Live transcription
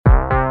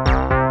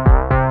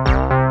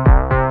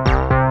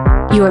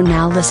You are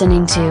now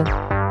listening to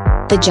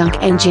the Junk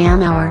and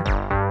Jam Hour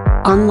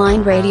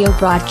online radio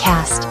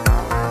broadcast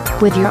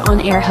with your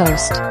on-air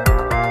host,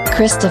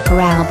 Christopher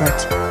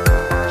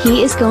Albert.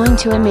 He is going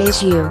to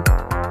amaze you,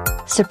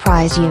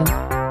 surprise you,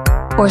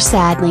 or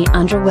sadly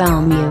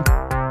underwhelm you.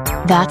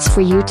 That's for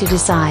you to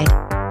decide.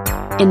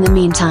 In the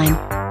meantime,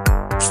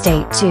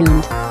 stay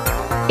tuned.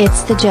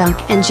 It's the Junk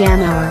and Jam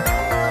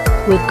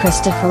Hour with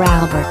Christopher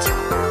Albert,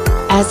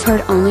 as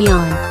heard only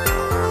on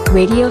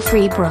Radio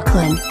Free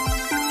Brooklyn,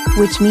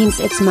 which means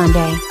it's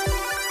Monday.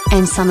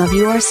 And some of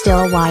you are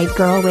still white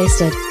girl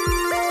wasted.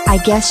 I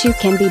guess you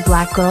can be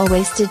black girl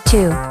wasted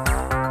too.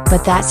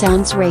 But that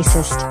sounds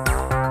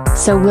racist.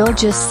 So we'll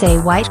just say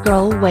white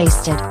girl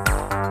wasted.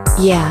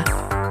 Yeah.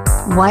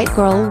 White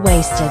girl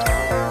wasted.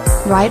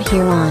 Right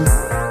here on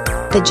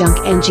the Junk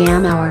and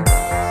Jam Hour.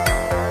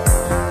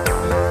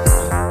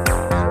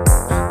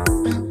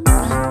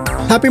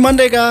 Happy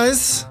Monday,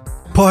 guys.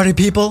 Party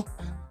people.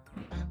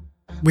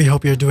 We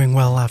hope you're doing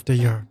well after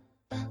your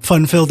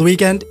fun-filled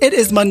weekend. It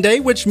is Monday,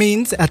 which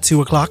means at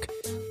 2 o'clock,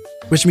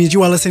 which means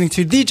you are listening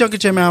to the Junk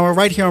and Jam Hour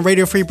right here on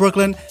Radio Free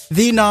Brooklyn,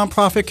 the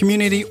nonprofit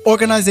community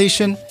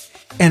organization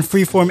and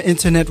freeform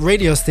internet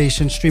radio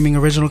station streaming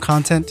original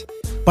content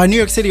by New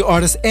York City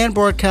artists and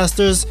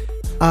broadcasters,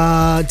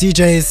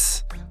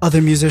 DJs,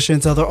 other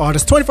musicians, other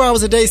artists, 24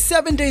 hours a day,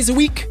 7 days a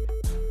week,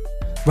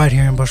 right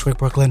here in Bushwick,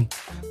 Brooklyn.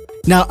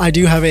 Now, I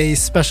do have a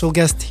special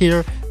guest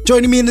here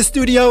joining me in the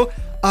studio,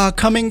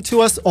 coming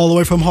to us all the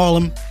way from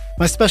Harlem.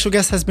 My special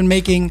guest has been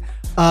making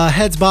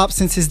heads bop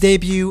since his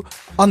debut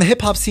on the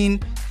hip-hop scene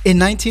in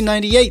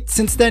 1998.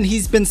 Since then,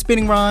 he's been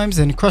spinning rhymes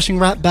and crushing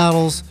rap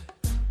battles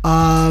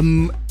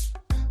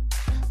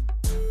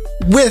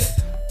with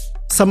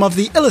some of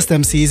the illest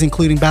MCs,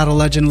 including battle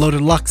legend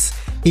Loaded Lux.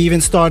 He even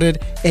started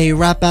a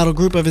rap battle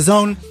group of his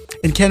own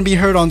and can be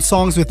heard on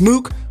songs with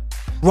Mook,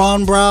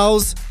 Ron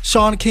Browse,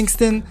 Sean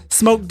Kingston,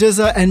 Smoke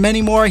DZA, and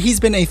many more. He's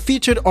been a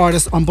featured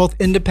artist on both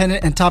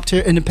independent and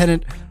top-tier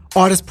independent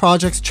artist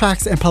projects,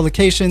 tracks, and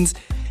publications.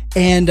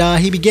 And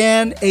he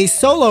began a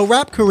solo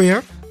rap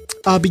career,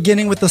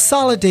 beginning with the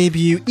solid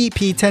debut EP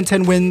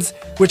Den10 Wins,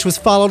 which was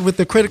followed with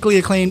the critically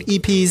acclaimed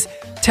EPs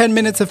 10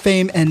 Minutes of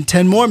Fame and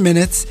 10 More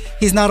Minutes.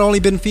 He's not only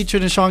been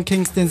featured in Sean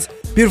Kingston's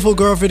Beautiful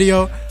Girl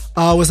video,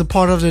 was a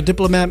part of the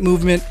Diplomat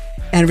movement,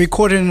 and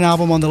recorded an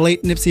album on the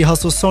late Nipsey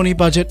Hussle's Sony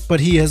budget, but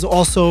he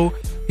also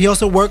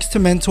works to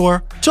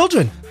mentor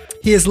children.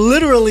 He is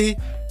literally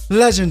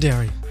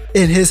legendary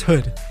in his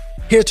hood.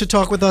 Here to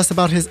talk with us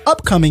about his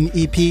upcoming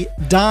EP,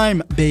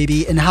 Dime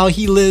Baby, and how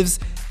he lives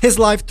his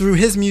life through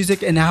his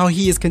music and how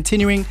he is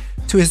continuing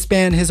to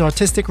expand his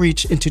artistic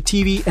reach into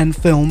TV and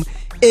film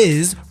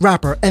is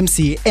rapper,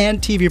 MC,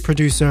 and TV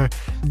producer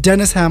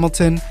Dennis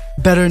Hamilton,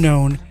 better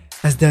known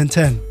as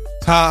Den10.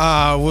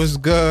 What's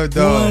good,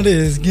 though? What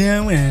is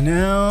going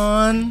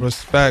on?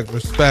 Respect.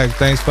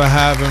 Thanks for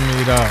having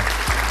me,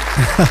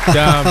 though.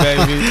 Down,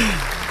 baby.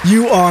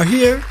 You are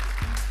here.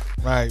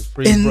 Right,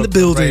 free in Brooklyn the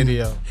building.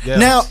 Radio. Yes.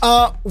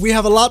 Now, we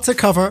have a lot to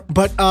cover,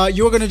 but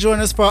you're going to join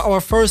us for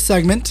our first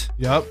segment.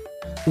 Yep.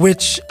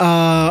 Which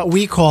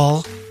we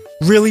call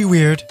Really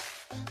Weird.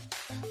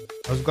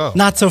 Let's go.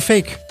 Not so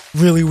fake,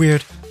 really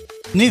weird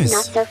news.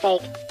 Not so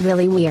fake,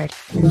 really weird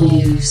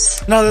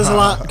news. Now, there's a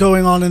lot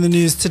going on in the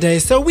news today,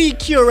 so we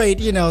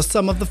curate,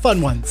 some of the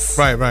fun ones.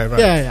 Right.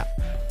 Yeah.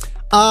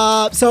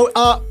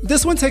 So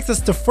this one takes us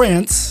to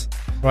France.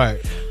 Right.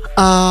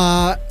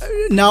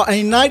 Now,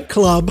 a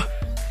nightclub,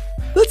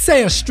 let's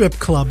say a strip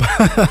club.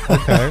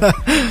 Okay.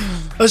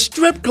 A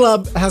strip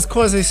club has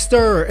caused a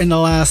stir in the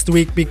last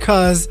week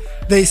because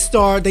they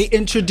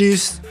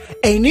introduced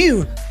a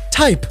new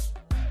type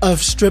of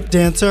strip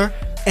dancer,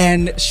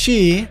 and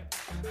she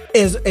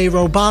is a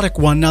robotic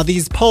one. Now,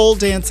 these pole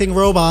dancing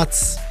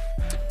robots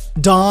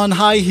don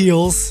high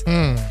heels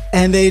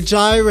and they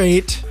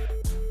gyrate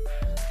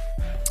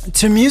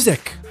to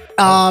music.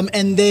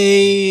 And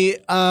they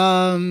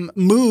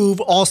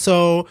move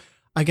also,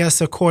 I guess,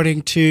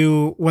 according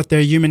to what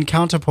their human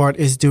counterpart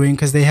is doing,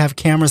 because they have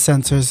camera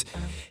sensors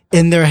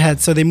in their head.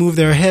 So they move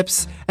their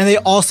hips, and they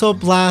also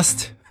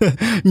blast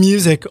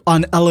music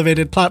on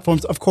elevated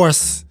platforms. Of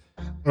course,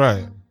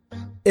 right.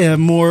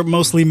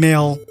 Mostly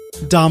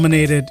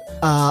male-dominated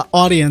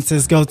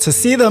audiences go to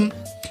see them.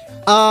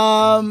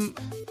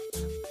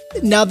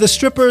 Now, the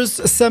strippers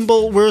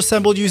were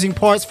assembled using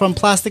parts from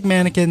plastic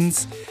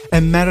mannequins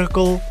and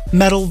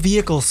metal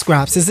vehicle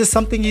scraps. Is this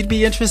something you'd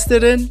be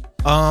interested in?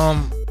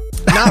 Not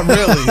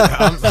really.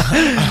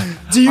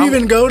 Do you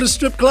even go to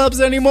strip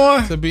clubs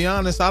anymore? To be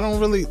honest, I don't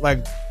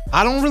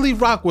really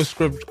rock with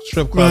strip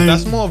clubs. Right.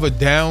 That's more of a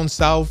down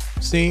south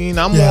scene.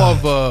 I'm more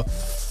of a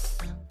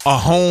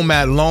home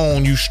at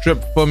lone, you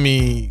strip for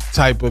me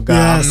type of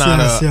guy. Yes, I'm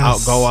not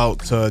yes. go out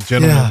to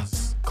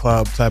gentlemen's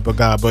club type of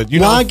guy. But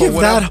Why give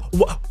that?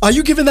 Are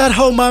you giving that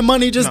hoe my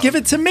money? Just give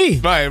it to me.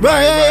 Right.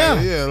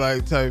 Yeah,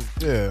 like type.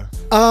 Yeah.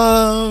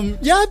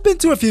 Yeah, I've been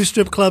to a few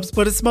strip clubs,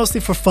 but it's mostly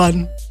for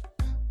fun.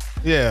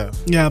 Yeah.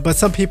 Yeah, but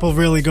some people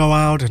really go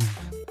out and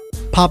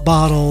pop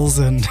bottles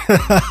and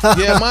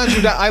yeah, mind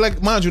you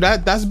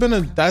that's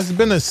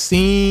been a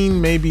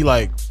scene maybe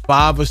like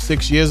 5 or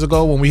 6 years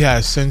ago when we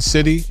had Sin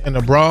City in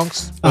the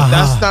Bronx. But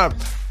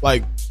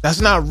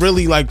that's not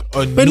really like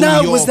a But New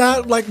now, York. was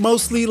that like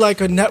mostly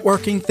like a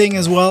networking thing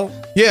as well?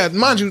 Yeah,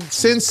 mind you,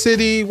 Sin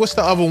City, what's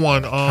the other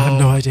one? I have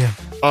no idea.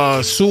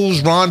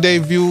 Sue's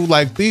Rendezvous,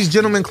 like these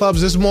gentlemen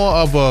clubs, it's more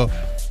of a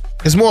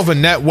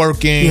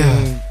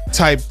networking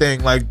type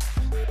thing. Like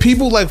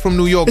people like from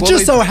New York. It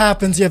just so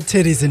happens you have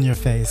titties in your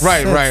face.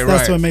 Right.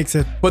 That's what makes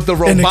it. But the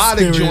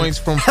robotic joints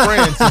from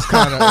France is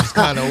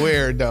kind of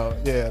weird though.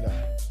 Yeah.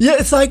 Yeah,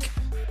 it's like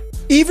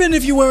even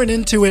if you weren't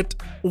into it,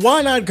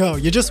 why not go?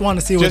 You just want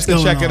to see what's going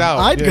on. Just to check it out.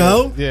 I'd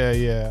go.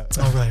 Yeah.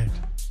 All right.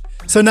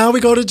 So now we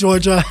go to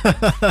Georgia.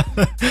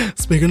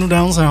 Speaking of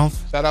down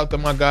south. Shout out to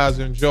my guys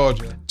in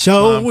Georgia.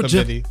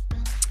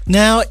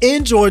 Now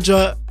in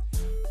Georgia,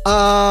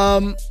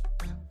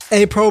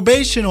 a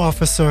probation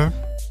officer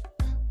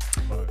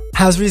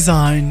has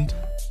resigned,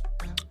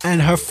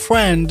 and her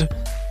friend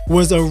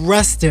was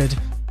arrested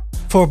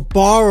for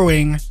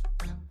borrowing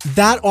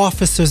that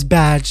officer's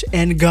badge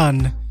and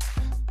gun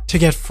to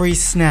get free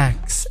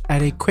snacks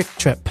at a Quick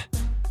Trip.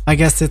 I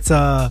guess it's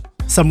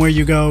somewhere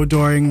you go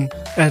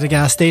at a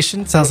gas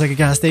station. Sounds like a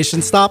gas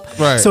station stop.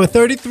 Right. So a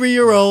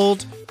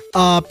 33-year-old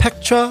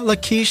Petra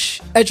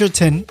Lakesh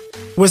Edgerton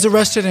was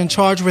arrested and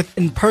charged with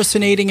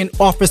impersonating an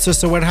officer.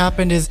 So what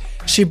happened is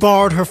she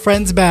borrowed her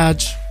friend's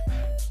badge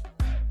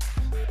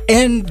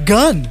and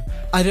gun,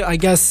 I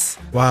guess,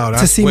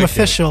 to seem wicked.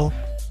 Official.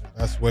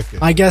 That's wicked.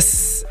 I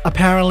guess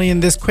apparently in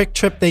this Quick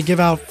Trip they give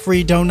out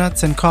free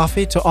donuts and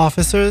coffee to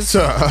officers,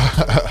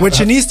 which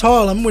in East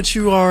Harlem, which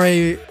you are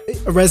a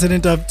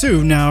resident of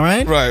too now,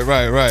 right?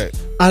 Right.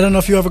 I don't know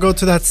if you ever go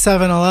to that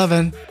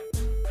 7-Eleven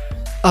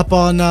up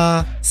on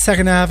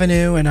 2nd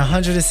Avenue and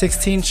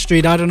 116th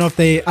Street. I don't know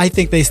I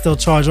think they still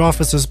charge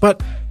officers,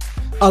 but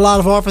a lot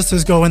of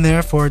officers go in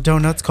there for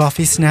donuts,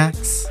 coffee,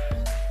 snacks.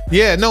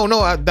 Yeah, no.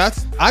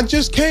 I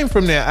just came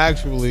from there.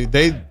 Actually,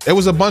 there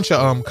was a bunch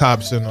of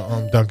cops in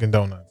Dunkin'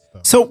 Donuts.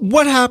 So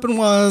what happened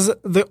was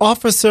the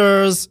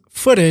officers'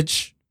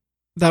 footage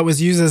that was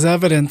used as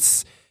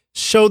evidence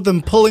showed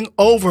them pulling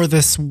over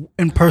this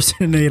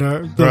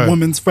impersonator, the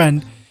woman's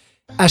friend,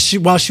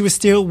 while she was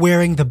still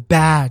wearing the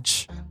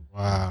badge.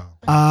 Wow.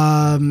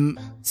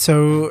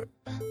 So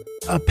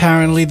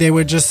apparently they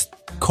were just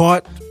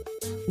caught.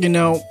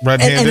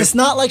 Red-handed. And it's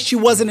not like she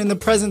wasn't in the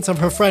presence of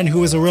her friend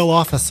who was a real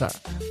officer.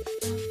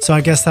 So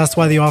I guess that's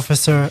why the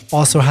officer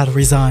also had to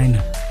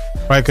resign.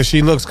 Right, because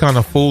she looks kind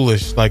of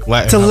foolish, like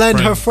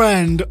her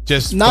friend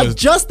just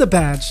the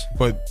badge,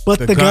 but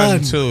the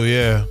gun too.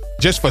 Yeah,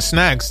 just for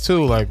snacks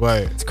too. Like,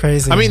 wait, it's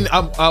crazy. I mean,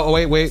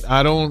 wait.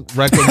 I don't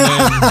recommend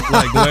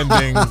like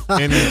lending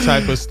any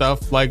type of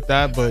stuff like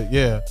that. But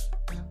yeah,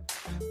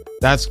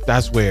 that's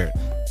weird.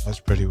 That's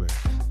pretty weird.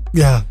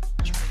 Yeah.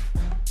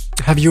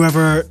 Have you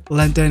ever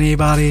lent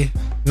anybody?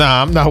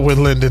 Nah, I'm not with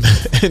lending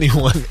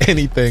anyone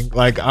anything.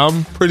 Like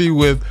I'm pretty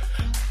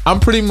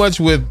much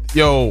with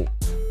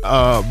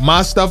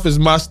my stuff is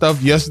my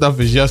stuff, your stuff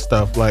is your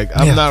stuff. Like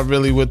I'm not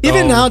really with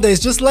even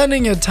nowadays. Just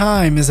lending your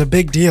time is a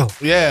big deal.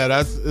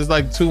 Yeah, it's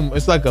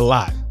like a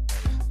lot.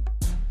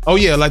 Oh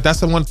yeah, like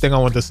that's the one thing I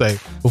want to say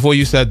before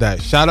you said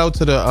that. Shout out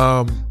to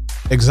the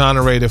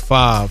Exonerated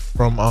 5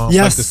 from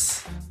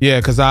yes.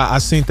 Because I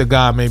seen the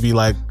guy maybe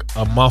like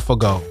a month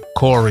ago,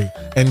 Corey,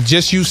 and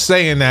just you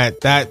saying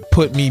that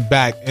put me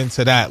back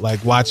into that,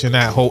 like watching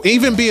that whole,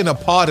 even being a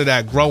part of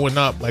that growing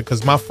up, like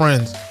because my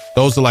friends,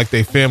 those are like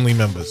their family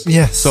members.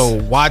 Yes. So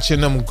watching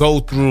them go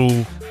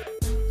through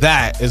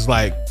that is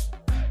like,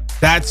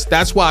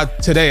 that's why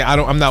today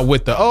I'm not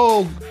with the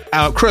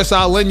Chris,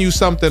 I'll lend you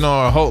something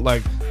or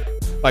like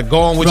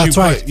going with that's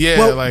you. Right.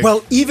 Yeah.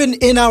 Well, even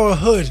in our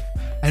hood,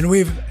 and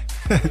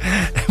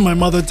my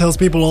mother tells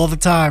people all the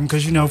time,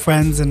 because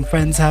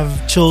friends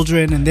have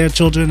children and their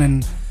children,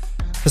 and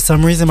for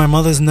some reason my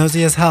mother's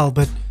nosy as hell,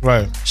 but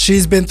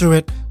she's been through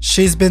it.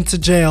 She's been to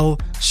jail.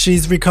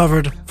 She's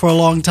recovered for a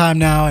long time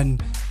now,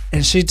 and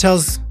she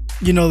tells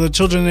the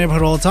children in the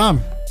neighborhood all the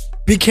time,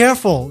 be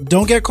careful,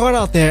 don't get caught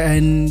out there,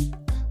 and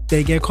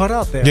they get caught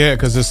out there. Yeah,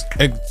 because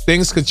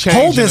things could change.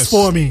 Hold this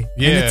for me.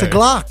 Yeah, and it's a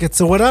Glock, it's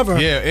a whatever.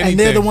 Yeah, anything. And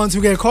they're the ones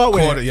who get caught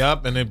with it.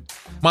 Yep, and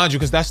mind you,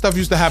 because that stuff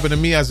used to happen to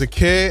me as a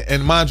kid,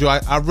 and mind you,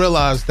 I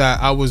realized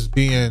that I was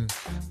being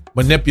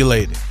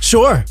manipulated.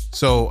 Sure.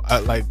 So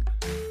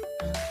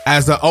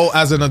as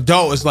an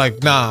adult, it's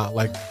like, nah,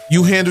 like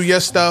you handle your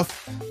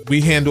stuff,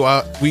 we handle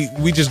our,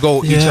 we just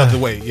go each other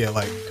way. Yeah,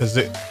 like because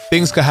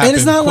things could happen. And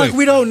it's not quick. like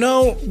we don't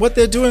know what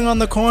they're doing on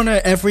the corner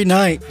every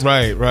night.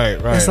 Right.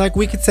 It's like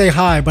we could say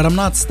hi, but I'm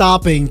not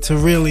stopping to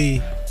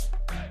really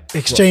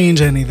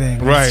exchange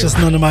anything. Right. It's just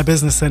none of my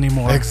business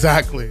anymore.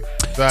 Exactly.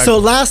 So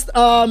last,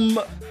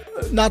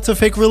 not to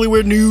fake really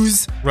weird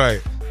news.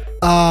 Right.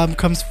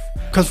 Comes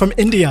from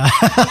India.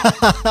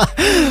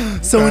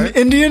 So an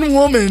Indian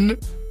woman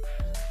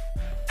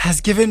has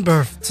given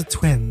birth to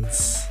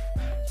twins.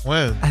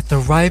 When? At the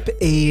ripe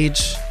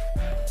age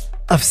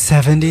of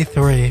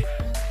 73.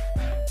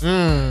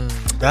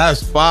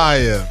 That's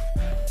fire.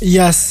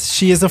 Yes,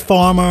 she is a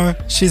farmer.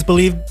 She's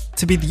believed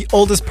to be the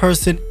oldest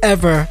person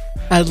ever,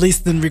 at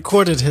least in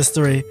recorded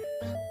history,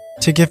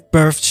 to give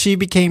birth. She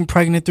became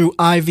pregnant through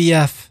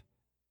IVF,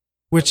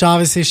 which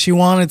obviously she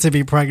wanted to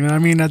be pregnant. I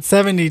mean, at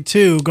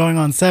 72, going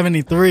on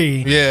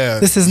 73. Yeah.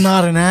 This is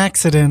not an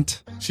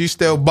accident. She's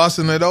still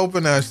busting it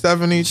open at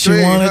 73. She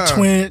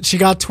wanted She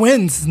got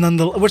twins,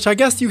 nonetheless, which I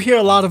guess you hear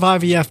a lot of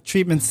IVF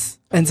treatments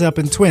ends up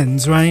in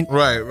twins, right?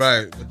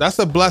 Right. That's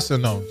a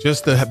blessing, though,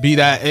 just to be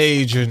that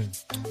age. And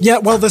yeah,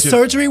 well, the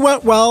surgery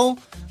went well.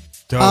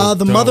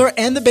 The mother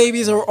and the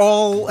babies are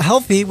all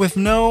healthy with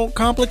no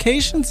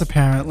complications,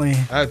 apparently.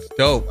 That's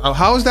dope.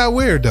 How is that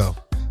weird, though?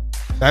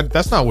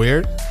 That's not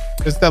weird.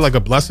 Is that like a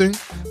blessing?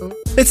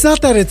 It's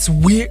not that it's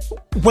weird.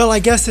 Well, I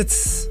guess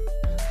it's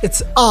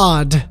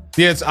odd.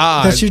 Yeah, it's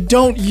odd. That you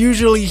don't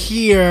usually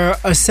hear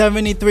a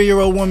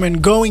 73-year-old woman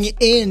going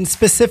in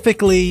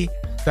specifically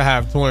to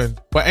have twins.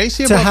 But ain't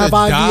she to about have to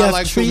die? IVF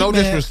Like, treatment.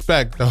 no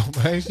disrespect, though.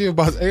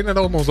 But ain't it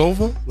almost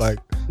over? Like,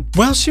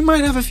 well, she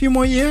might have a few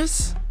more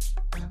years.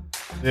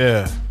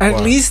 Yeah.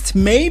 At least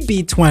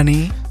maybe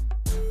 20.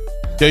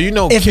 Yeah, you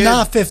know, if kids,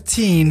 not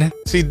 15.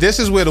 See, this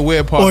is where the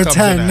weird part or comes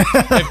 10. in.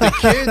 If the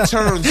kid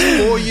turns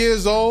 4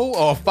 years old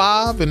or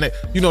 5, and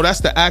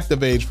that's the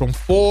active age from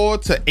 4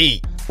 to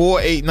 8.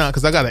 4, 8, 9,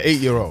 because I got an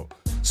 8-year-old.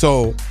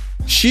 So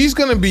she's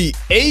gonna be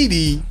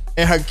 80,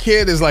 and her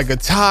kid is like a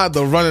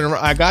toddler running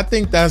around. Like, I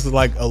think that's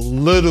like a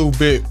little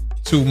bit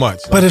too much.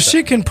 But if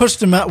she can push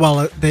them out,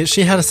 well,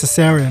 she had a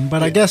cesarean,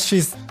 but I guess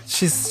she's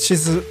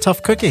a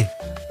tough cookie.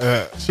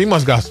 She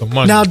must got some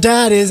money. Now,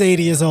 Dad is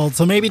 80 years old,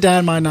 so maybe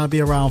Dad might not be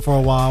around for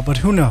a while, but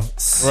who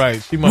knows?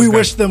 Right. We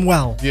wish them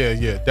well.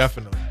 Yeah,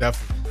 definitely.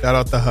 Shout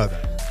out to her.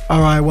 All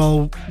right,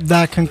 well,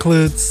 that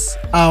concludes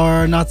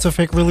our Not So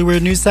Fake, Really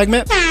Weird News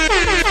segment.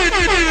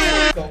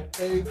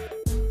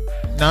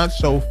 Not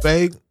so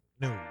fake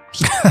news.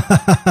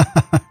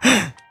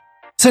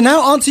 So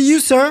now on to you,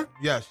 sir.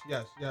 Yes.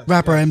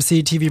 Rapper,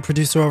 MC, TV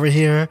producer over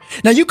here.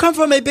 Now, you come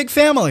from a big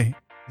family.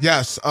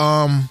 Yes.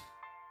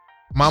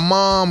 My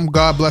mom,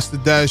 God bless the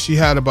dead, she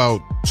had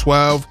about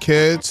 12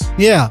 kids.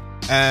 Yeah.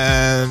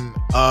 And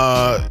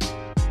I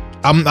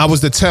was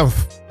the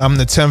 10th. I'm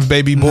the 10th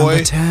baby boy.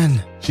 Number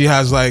 10. She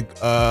has like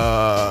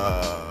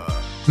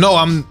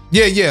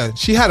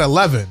she had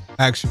 11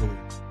 actually.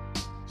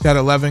 She had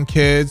 11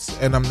 kids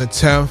and I'm the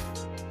 10th.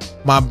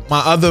 My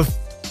other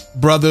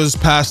brothers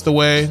passed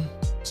away.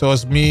 So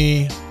it's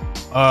me,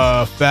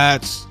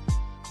 Fats,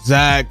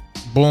 Zach,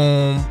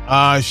 Boom,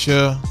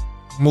 Asha,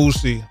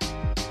 Moosey.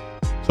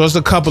 So it's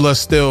a couple of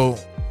still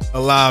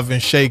alive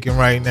and shaking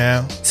right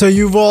now. So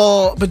you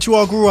all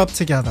grew up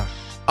together?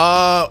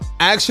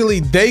 Actually,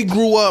 they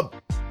grew up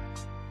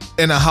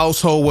in a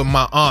household with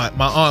my aunt.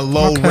 My aunt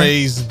Lo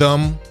raised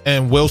them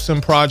in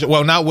Wilson Project.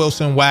 Well, not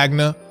Wilson,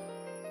 Wagner.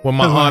 When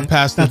my aunt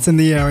passed. That's in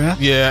the area.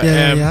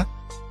 Yeah.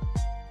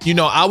 You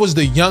know, I was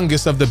the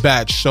youngest of the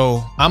batch,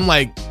 so I'm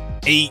like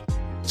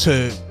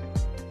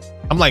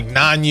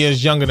 9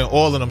 years younger than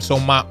all of them. So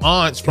my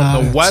aunts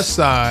from the west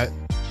side,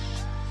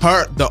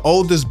 the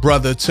oldest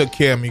brother took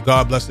care of me.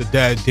 God bless the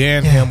dad,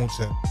 Dan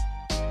Hamilton.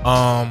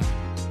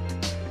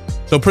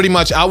 So pretty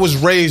much I was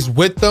raised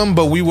with them,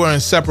 but we were in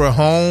separate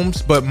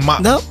homes. But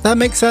that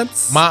makes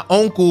sense. My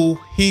uncle,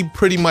 he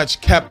pretty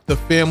much kept the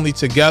family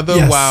together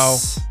while,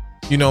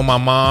 my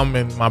mom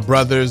and my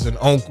brothers and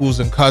uncles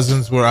and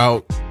cousins were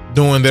out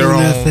doing their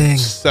own thing.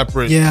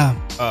 Separate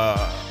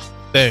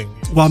thing.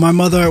 While my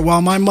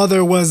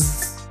mother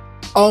was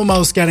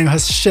almost getting her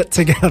shit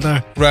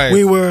together. Right.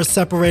 We were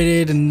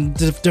separated in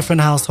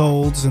different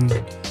households and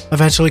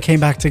eventually came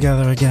back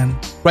together again.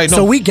 Right.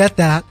 So we get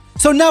that.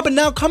 So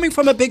now coming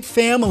from a big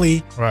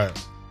family. Right.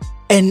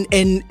 And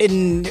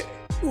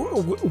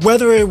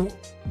whether it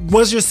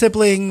was your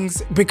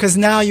siblings, because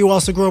now you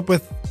also grew up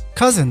with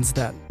cousins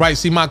then. Right.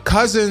 See, my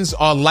cousins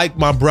are like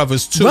my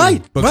brothers too.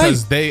 Right.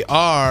 Because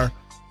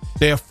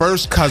they're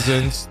first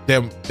cousins.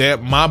 They're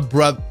my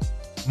brother.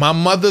 My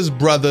mother's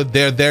brother,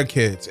 they're their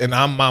kids, and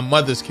I'm my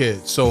mother's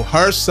kids. So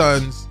her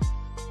sons,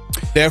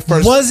 their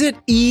first. Was it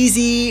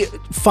easy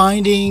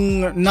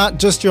finding not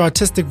just your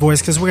artistic voice,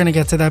 because we're going to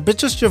get to that, but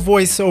just your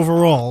voice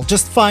overall,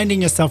 just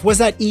finding yourself? Was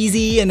that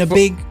easy in a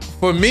big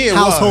for me it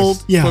household?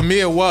 Was. Yeah. For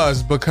me it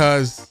was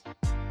because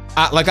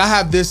I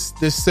have this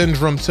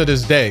syndrome to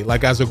this day,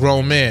 like as a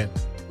grown man.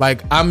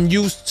 Like I'm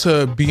used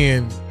to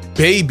being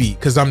baby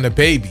because I'm the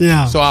baby.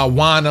 Yeah. So I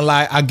whine a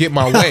lot. I get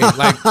my way.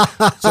 Like,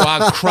 so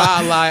I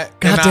cry a lot.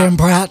 Goddamn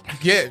brat.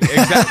 Yeah,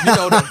 exactly.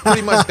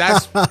 Pretty much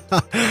that's,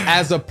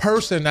 as a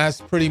person, that's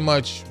pretty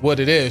much what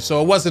it is.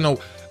 So it wasn't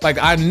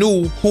I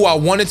knew who I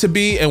wanted to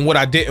be and what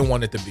I didn't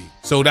want it to be.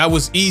 So that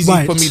was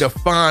easy for me to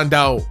find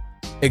out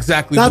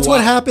exactly That's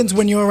what happens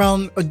when you're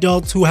around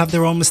adults who have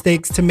their own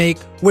mistakes to make,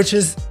 which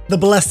is the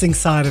blessing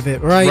side of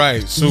it, right?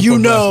 Right. Super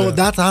blessing.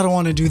 That's, I don't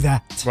want to do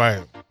that.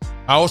 Right.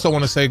 I also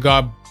want to say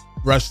God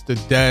rest the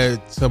dead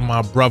to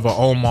my brother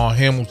Omar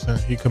Hamilton.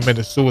 He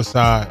committed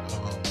suicide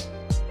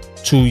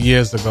 2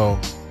 years ago.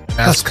 And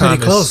that's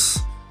pretty close.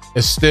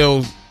 It's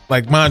still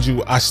like, mind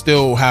you, I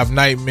still have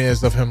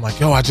nightmares of him like,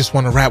 yo, I just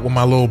want to rap with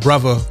my little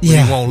brother, but he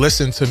won't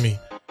listen to me.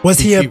 Was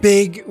he a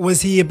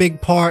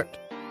big part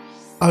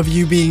of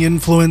you being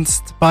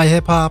influenced by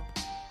hip hop,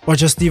 or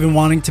just even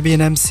wanting to be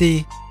an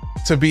MC?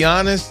 To be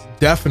honest,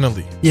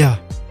 definitely. Yeah.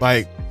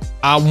 Like,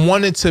 I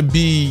wanted to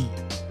be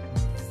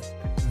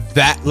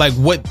that, like,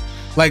 what,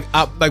 like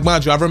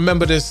mind you, I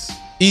remember this.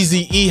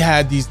 Eazy-E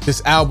had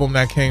this album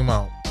that came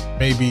out,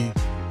 maybe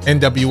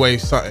NWA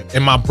something,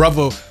 and my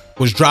brother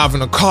was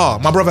driving a car.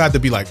 My brother had to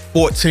be like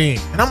 14,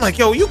 and I'm like,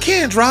 yo, you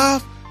can't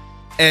drive,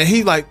 and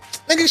he like,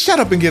 nigga, shut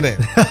up and get in.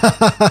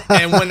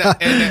 And when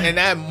and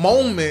that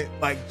moment,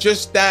 like,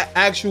 just that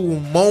actual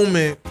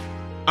moment,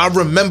 I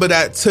remember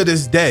that to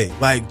this day.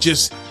 Like,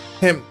 just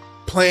him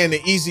playing the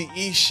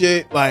Eazy-E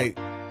shit, like,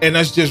 and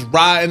us just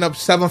riding up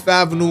 7th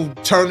Avenue,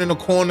 turning the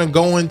corner,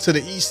 going to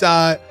the east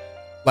side.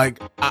 Like,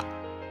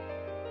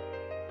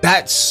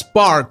 that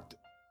sparked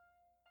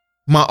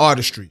my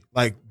artistry.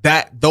 Like,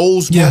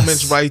 those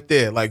moments right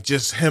there, like,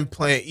 just him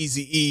playing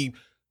Eazy-E,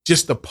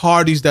 just the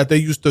parties that they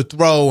used to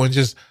throw, and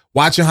just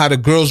watching how the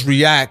girls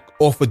react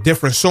off of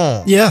different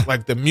songs. Yeah.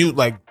 Like the mute,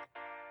 like,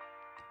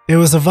 it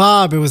was a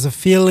vibe, it was a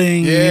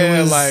feeling.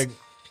 Yeah,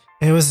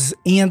 it was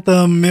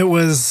anthem, it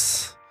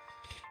was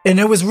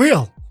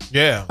real.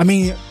 Yeah. I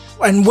mean,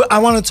 and I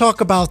want to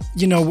talk about,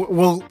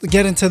 we'll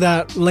get into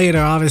that later,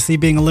 obviously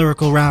being a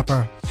lyrical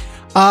rapper.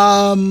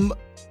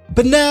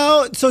 But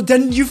now, so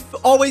then you've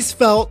always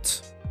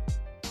felt,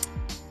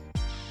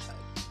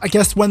 I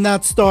guess when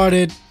that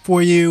started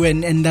for you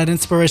and that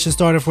inspiration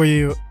started for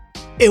you,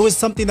 it was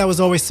something that was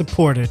always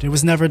supported. It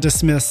was never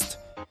dismissed.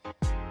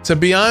 To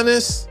be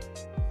honest,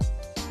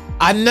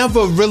 I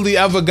never really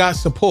ever got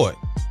support.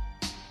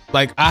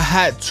 Like, I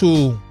had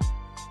to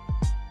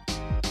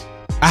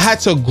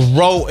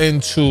grow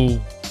into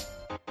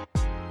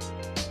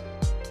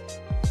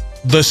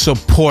the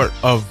support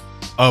of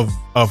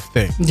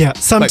things. Yeah,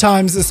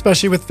 sometimes, like,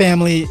 especially with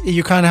family,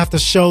 you kind of have to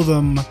show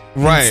them.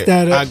 Right.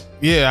 Instead of,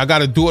 I got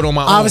to do it on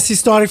my own. Obviously,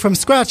 starting from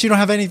scratch, you don't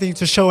have anything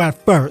to show at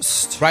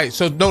first. Right.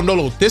 So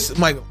no. This is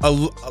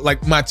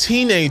like my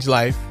teenage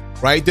life.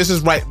 Right. This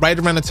is right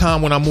around the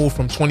time when I moved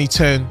from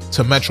 2010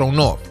 to Metro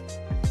North.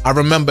 I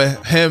remember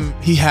him.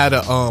 He had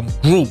a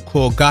group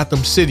called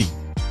Gotham City,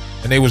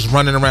 and they was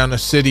running around the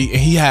city. And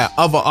he had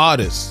other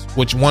artists,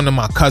 which one of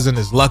my cousin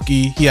is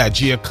Lucky. He had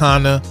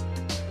Giacana.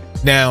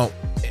 Now,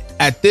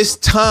 at this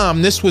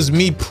time, this was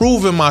me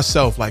proving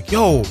myself. Like,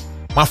 yo,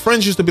 my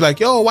friends used to be like,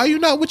 yo, why you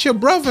not with your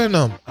brother and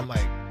them? I'm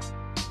like,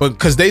 but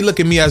because they look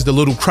at me as the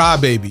little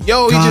crybaby.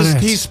 Yo,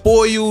 he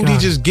spoiled. He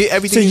just get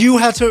everything. So you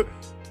had to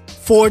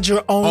forge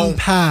your own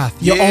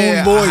path, your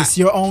own voice,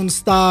 your own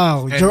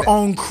style, your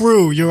own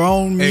crew, your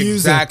own music.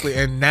 Exactly.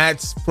 And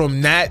that's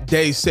from that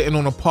day, sitting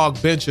on the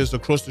park benches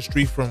across the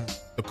street from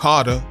the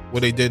Carter,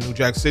 where they did New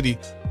Jack City.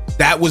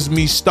 That was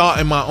me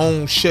starting my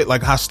own shit.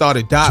 Like, I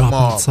started Dot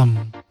Mob.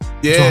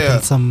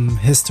 Dropping some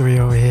history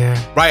over here.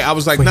 Right, I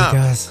was like, nah,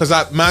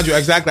 because mind you,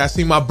 exactly, I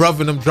seen my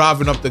brother and them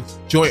driving up the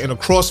joint in a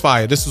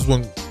Crossfire. This was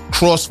when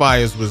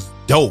Crossfires was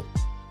dope.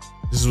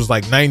 This was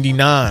like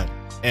 99.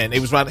 And they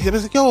was right here. They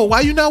was like, yo,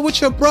 why you not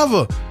with your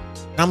brother?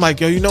 And I'm like,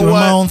 yo, you know Doing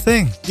what? my own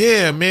thing.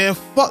 Yeah, man.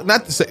 Fuck,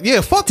 not to say,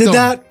 yeah, fuck Did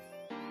them.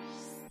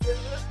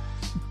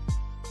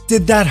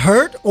 Did that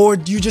hurt? Or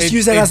do you just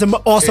use that as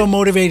also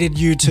motivated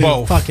you to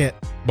both. Fuck it?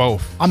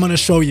 Both. I'm going to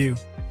show you.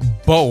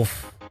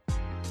 Both.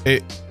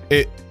 And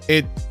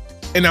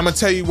I'm gonna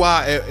tell you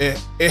why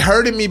it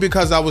hurted me,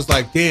 because I was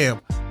like, damn,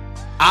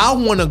 I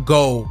want to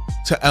go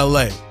to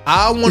LA.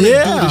 I want to do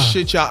the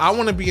shit, y'all. I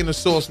want to be in the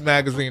Source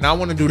magazine. I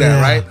want to do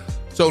that, right?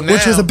 So now,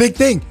 which was a big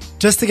thing,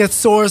 just to get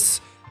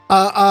Source,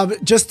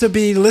 just to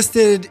be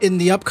listed in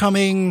the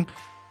upcoming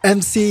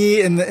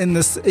MC in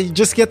this,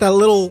 just get that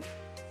little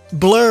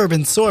blurb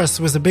in Source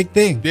was a big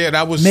thing. Yeah,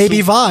 that was maybe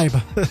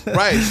vibe.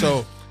 Right.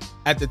 So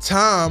at the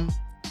time.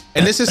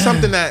 And this is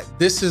something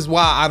this is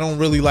why I don't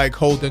really like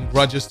holding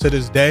grudges to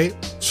this day.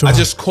 Sure.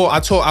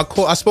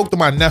 I spoke to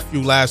my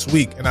nephew last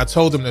week, and I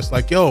told him this,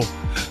 like, yo,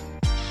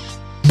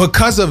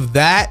 because of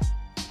that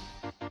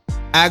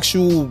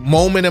actual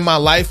moment in my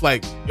life,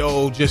 like,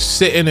 yo, just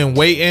sitting and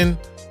waiting,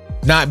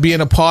 not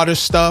being a part of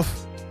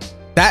stuff,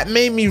 that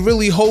made me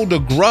really hold a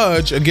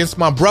grudge against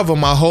my brother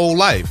my whole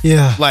life.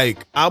 Yeah.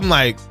 Like, I'm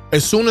like,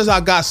 as soon as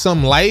I got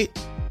some light,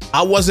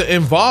 I wasn't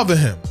involving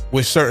him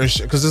with certain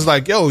shit, because it's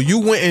like, yo, you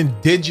went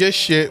and did your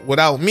shit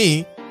without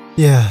me.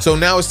 Yeah. So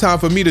now it's time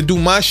for me to do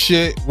my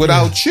shit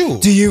without you.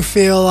 Do you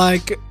feel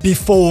like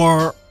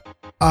before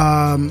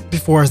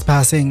his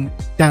passing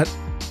that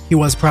he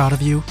was proud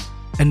of you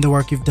and the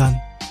work you've done?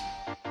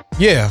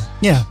 Yeah.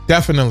 Yeah.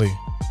 Definitely.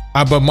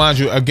 But mind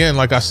you, again,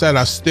 like I said,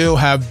 I still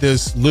have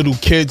this little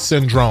kid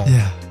syndrome.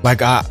 Yeah.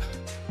 Like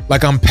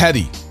I'm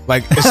petty.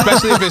 Like,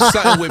 especially if it's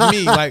something with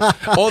me. Like,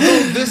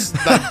 although this,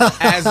 like,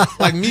 as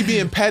like me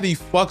being petty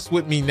fucks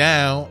with me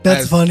now.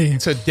 That's funny.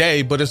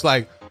 Today, but it's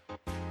like,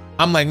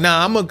 I'm like,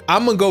 nah, I'm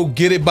gonna go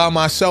get it by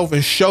myself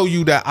and show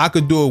you that I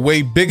could do it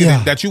way bigger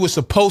than that. You were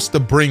supposed to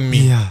bring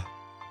me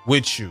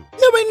with you.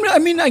 Yeah, I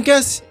mean, I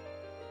guess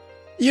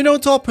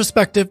it's all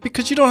perspective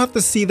because you don't have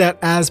to see that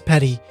as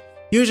petty.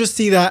 You just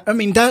see that,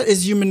 that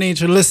is human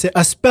nature. Listen,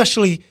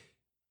 especially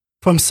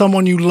from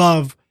someone you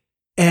love,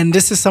 and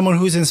this is someone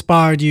who's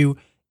inspired you,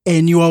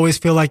 and you always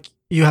feel like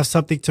you have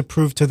something to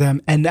prove to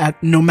them, and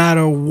that no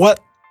matter what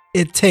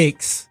it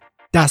takes,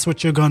 that's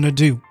what you're gonna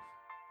do.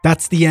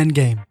 That's the end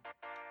game.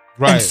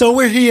 Right. And so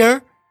we're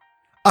here.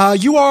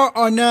 You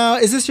are now,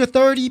 is this your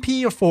third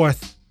EP or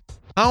fourth?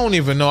 I don't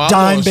even know.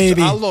 I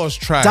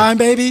lost track. Dime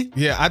Baby?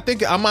 Yeah, I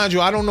think, mind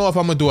you, I don't know if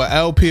I'm going to do an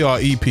LP or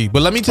EP.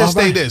 But let me just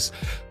say this.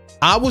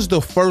 I was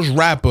the first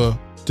rapper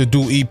to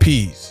do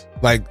EPs.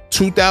 Like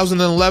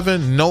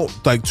 2011, no,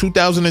 like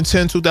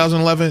 2010,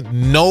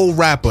 2011, no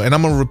rapper. And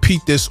I'm going to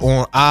repeat this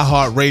on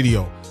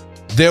iHeartRadio.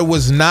 There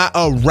was not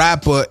a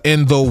rapper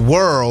in the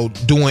world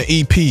doing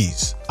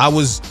EPs. I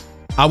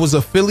was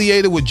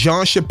affiliated with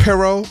John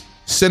Shapiro,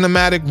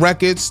 Cinematic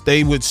Records.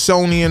 They with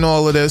Sony and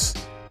all of this.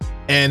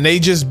 And they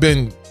just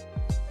been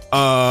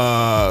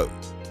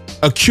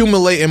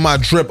accumulating my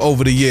drip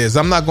over the years.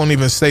 I'm not going to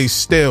even say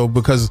still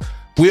because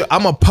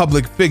I'm a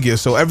public figure,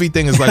 so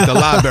everything is like the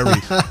library.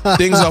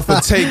 Things are for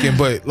taking,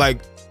 but like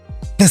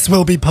this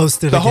will be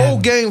posted. The whole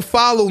game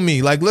follow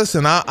me. Like,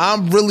 listen,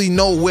 I really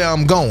know where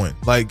I'm going.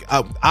 Like,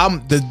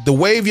 I'm the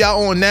wave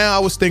y'all on now. I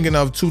was thinking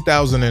of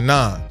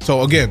 2009.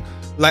 So again,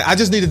 like I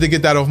just needed to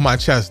get that off my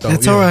chest, though.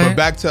 That's all right. But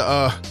back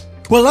to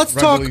well, let's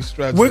talk.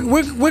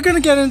 We're gonna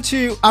get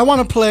into. I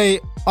want to play.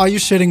 Are You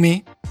Shitting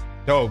Me?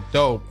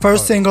 Dope.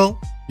 First single.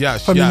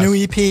 Yes. From the new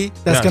EP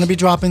that's gonna be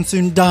dropping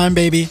soon. Dime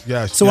Baby.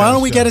 Yes. So why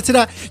don't we get into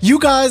that? You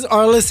guys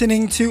are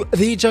listening to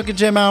the Junk and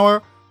Jam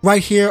Hour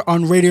right here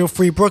on Radio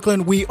Free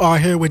Brooklyn. We are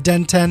here with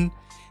Den10,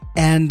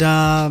 and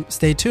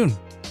stay tuned.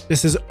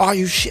 This is Are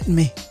You Shitting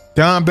Me?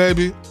 Dime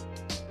Baby.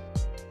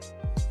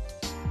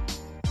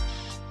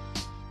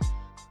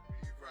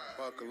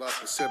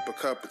 Sip a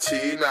cup of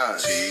tea now.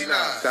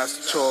 That's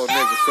the tall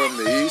nigga from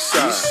the east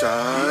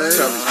side.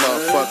 Tell these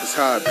motherfuckers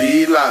how it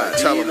be like.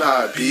 Tell them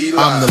how it be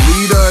like. I'm the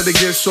leader of the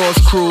Get Sauce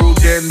crew,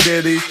 Den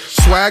Diddy.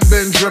 Swag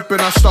been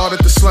dripping, I started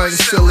to slang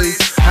silly.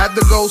 Had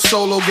to go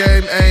solo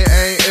game,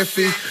 ain't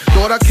iffy.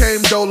 Thought I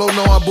came dolo,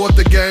 no, I brought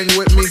the gang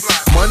with me.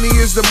 Money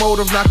is the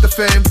motive, not the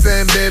fame,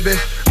 baby.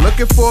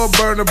 Looking for a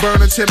burner,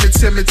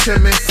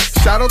 timmy.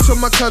 Shout out to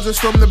my cousins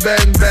from the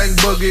bang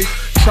boogie.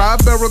 Try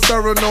barrel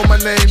thorough, know my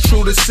name,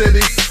 true to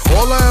city.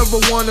 All I ever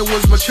wanted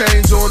was my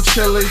chains on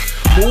chili.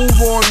 Move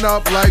on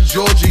up like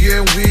Georgie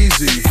and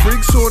Wheezy.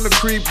 Freaks on the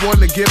creep,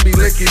 wanna give me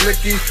licky.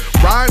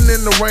 Riding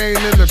in the rain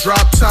in the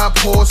drop top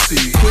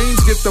horsey. Queens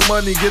get the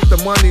money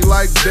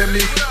like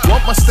Demi.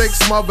 Want my steak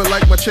smothered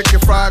like my chicken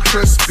fried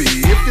crispy.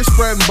 If you're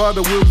spreading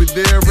butter, we'll be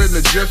there in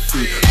the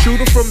jiffy. Shoot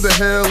him from the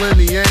hill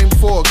and he aim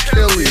for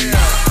Achilles.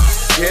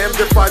 Damned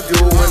if I do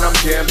and I'm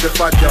damned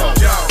if I don't.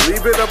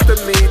 Leave it up to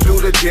me, do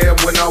the jam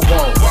when I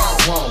won't.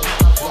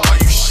 Are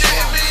you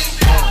shitting me?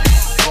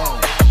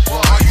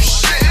 Are you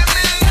shitting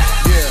me?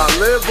 Yeah. I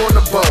live on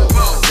the boat,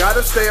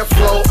 gotta stay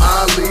afloat.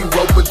 Ali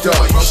rope a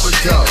dope.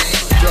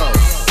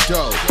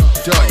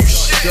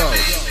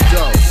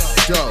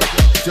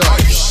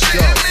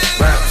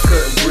 Raps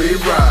couldn't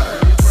breathe right.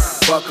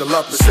 Buckle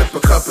up and sip a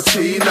cup of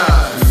tea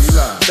now.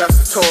 That's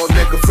the tall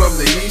nigga from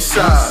the east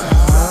side.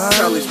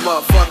 Tell these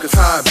motherfuckers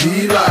how it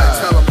be like.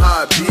 Tell them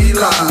how it be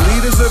like.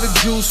 Leaders of the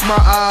juice, my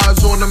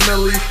eyes on the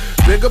millie.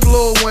 Big up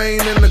Lil Wayne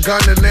and the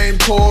gunner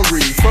named Corey.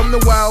 From the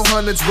wild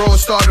hundreds, bro,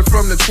 it started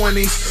from the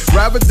 20s.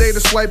 Rather date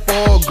a swipe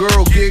or a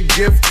girl get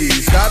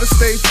gifties. Gotta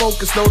stay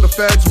focused, though the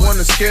feds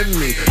wanna skin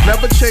me.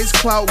 Never chase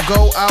clout,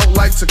 go out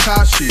like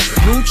Takashi.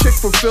 New chick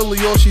from Philly,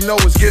 all she know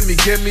is gimme.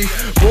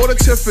 Bought a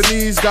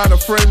Tiffany's, got her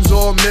friends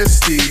all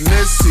misty.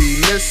 Miss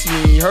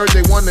me, heard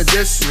they wanna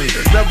diss me.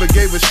 Never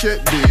gave a shit,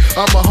 B.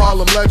 I'm a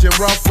Harlem legend,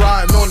 rough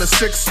riding on a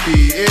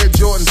 6-speed. Air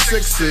Jordan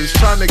 6s,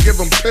 trying to give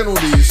them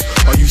penalties.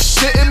 Are you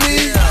shitting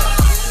me?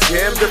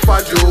 Damned if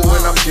I do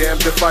and I'm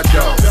damned if I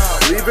don't.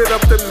 Leave it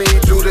up to me,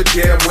 do the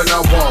jam when I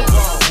won't.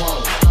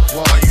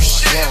 Are you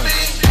shitting me?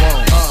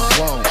 Are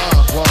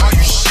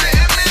you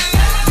shitting me?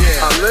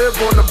 Yeah. I live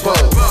on the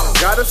boat,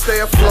 gotta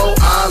stay afloat.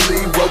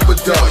 Ali rope a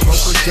dope. Are you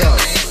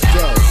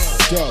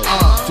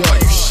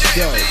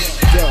shitting me?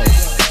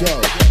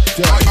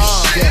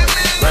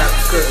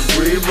 Raps couldn't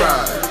breathe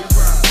right.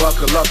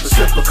 Buckle up and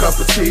sip a cup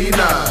of tea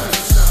now.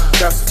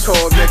 That's the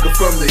tall nigga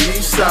from the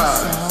east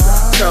side.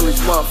 Tell these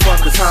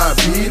motherfuckers how it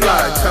be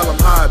like. Tell them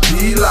how it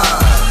be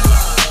like.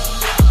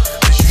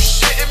 Is you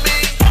shitting me?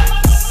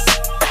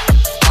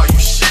 Are you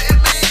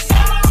shitting me?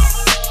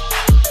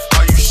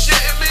 Are you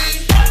shitting me?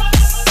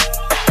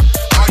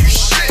 Are you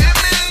shitting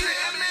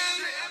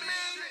me?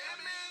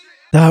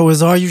 That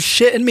was Are You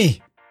Shitting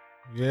Me?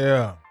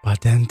 Yeah. By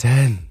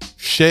Den10.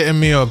 Shitting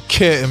me or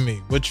kidding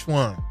me? Which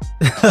one?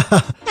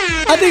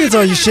 I think it's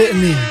Are You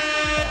Shitting Me?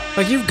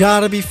 Like, you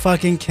gotta be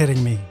fucking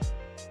kidding me.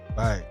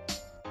 Right.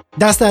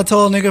 That's that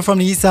tall nigga from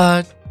the east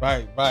side.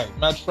 Right.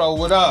 Metro,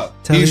 what up?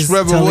 East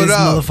River, what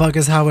up?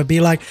 Motherfuckers how it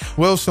be like.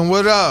 Wilson,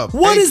 what up?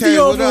 What is the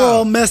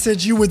overall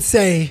message you would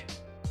say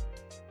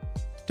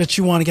that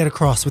you want to get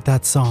across with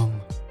that song?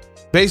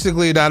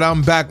 Basically, that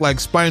I'm back like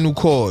spinal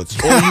cords.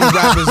 All you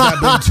rappers that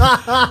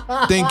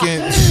been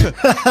thinking,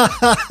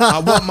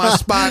 I want my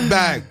spot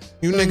back.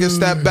 You niggas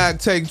step back,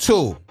 take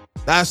two.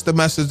 That's the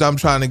message I'm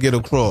trying to get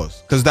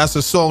across. Because that's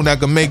a song that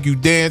can make you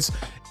dance,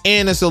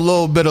 and it's a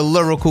little bit of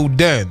lyrical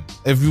Den.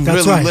 If you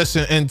really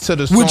listen into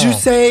the song.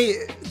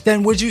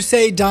 Would you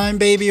say Dime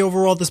Baby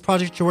overall, this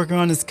project you're working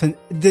on,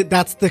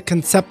 that's the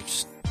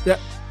concept?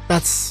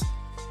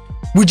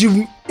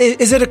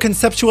 Is it a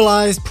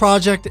conceptualized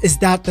project? Is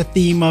that the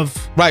theme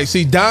of? Right.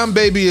 See, Dime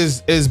Baby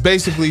is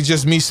basically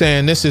just me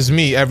saying, this is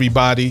me,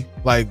 everybody.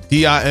 Like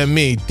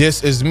D-I-M-E,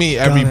 this is me,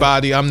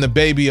 everybody. I'm the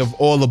baby of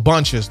all the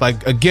bunches.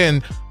 Like,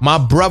 again, my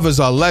brothers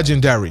are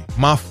legendary.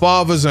 My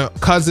fathers and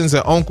cousins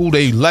and uncle,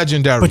 they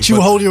legendary. But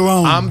you hold your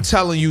own. I'm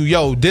telling you,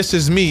 yo, this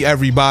is me,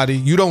 everybody.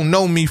 You don't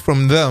know me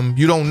from them.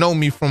 You don't know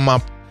me from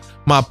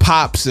my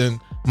pops and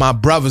my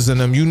brothers and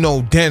them. You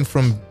know Den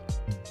from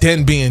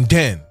Den being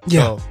Den.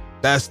 Yeah. So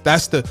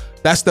that's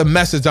the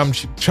message I'm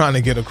trying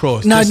to get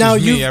across. Now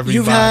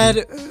you've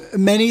had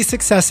many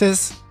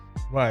successes.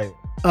 Right.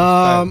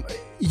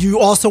 You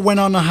also went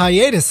on a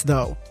hiatus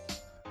though.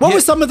 What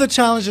were some of the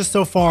challenges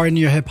so far in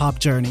your hip hop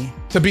journey?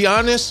 To be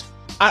honest,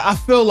 I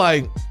feel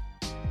like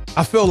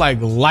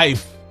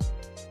life.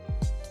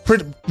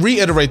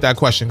 Reiterate that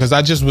question, because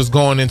I just was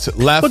going into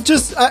left. But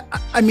just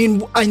I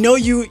mean, I know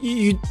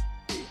you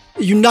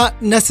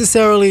not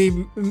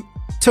necessarily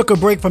took a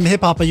break from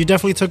hip hop, but you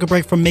definitely took a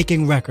break from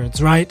making records,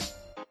 right?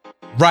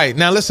 Right.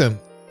 Now listen,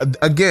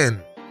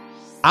 again,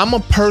 I'm a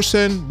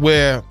person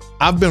where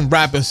I've been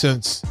rapping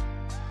since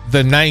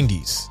the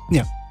 90s.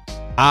 Yeah.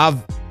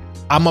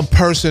 I'm a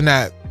person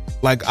that,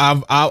 like,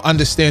 I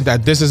understand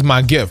that this is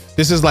my gift.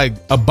 This is like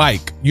a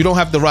bike. You don't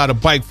have to ride a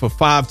bike for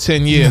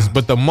 5-10 years,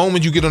 but the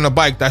moment you get on a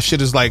bike, that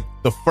shit is like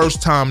the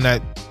first time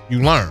that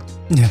you learn.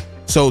 Yeah.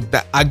 So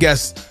that, I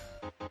guess,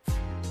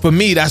 for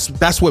me,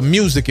 that's what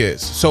music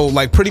is. So,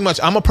 like, pretty much,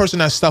 I'm a person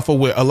that suffer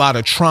with a lot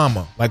of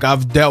trauma. Like,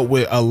 I've dealt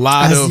with a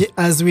lot of.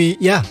 I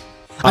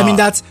mean,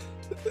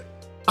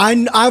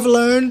 I've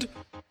learned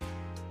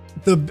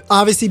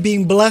obviously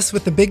being blessed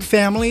with a big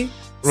family.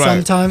 Right.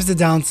 Sometimes the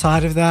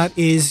downside of that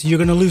is you're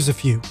gonna lose a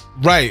few.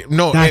 Right.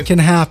 No, that can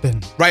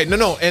happen. Right.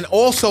 No. And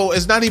also,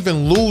 it's not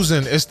even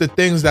losing. It's the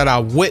things that I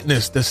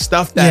witnessed, the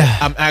stuff that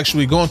I'm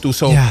actually going through.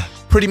 So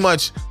pretty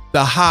much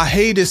the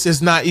hiatus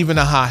is not even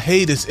a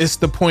hiatus. It's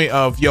the point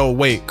of, yo,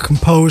 wait.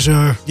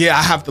 Composure. Yeah,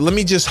 I have to, let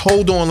me just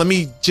hold on. Let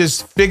me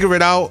just figure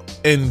it out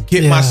and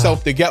get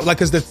myself together. Like,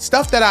 cause the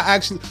stuff that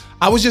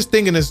I was just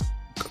thinking is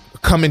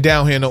coming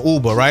down here in the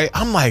Uber, right?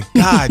 I'm like,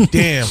 God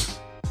damn.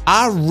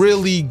 I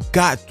really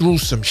got through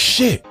some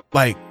shit.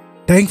 Like,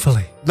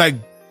 thankfully, like,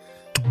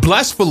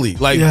 blessfully,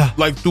 like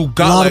through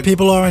God. A lot of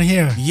people are in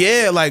here.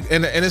 Yeah, like,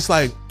 and it's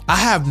like, I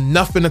have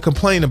nothing to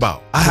complain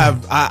about. I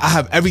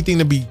have everything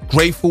to be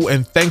grateful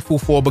and thankful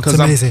for, because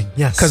it's amazing.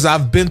 Because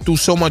I've been through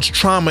so much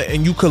trauma,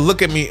 and you could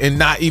look at me and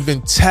not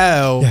even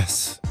tell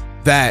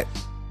that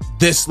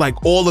this,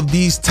 like, all of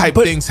these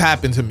things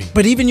happen to me.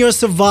 But even your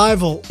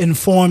survival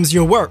informs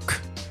your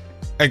work.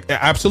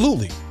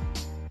 Absolutely.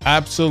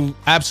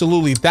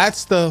 Absolutely.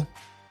 That's the.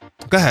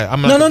 Go ahead.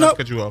 I'm not gonna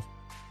cut you off.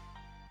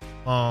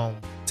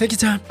 Take your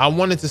time. I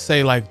wanted to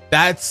say, like,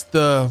 that's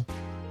the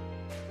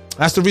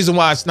reason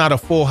why it's not a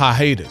full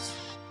hiatus,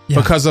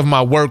 because of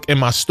my work and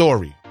my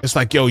story. It's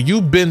like, yo,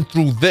 you've been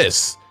through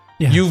this.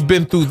 Yeah. You've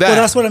been through that. Well,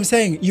 that's what I'm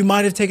saying. You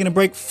might have taken a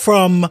break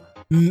from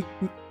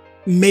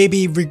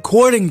maybe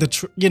recording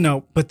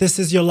but this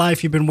is your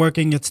life. You've been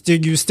working.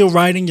 You're still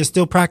writing. You're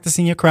still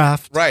practicing your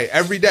craft. Right.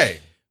 Every day.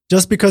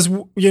 Just because,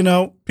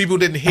 people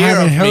didn't hear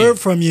haven't heard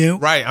from you.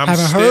 Right.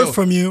 Heard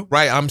from you.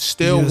 Right. I'm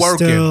still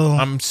working.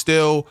 I'm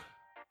still.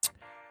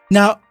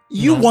 Now,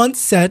 you once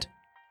said,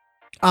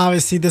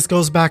 obviously this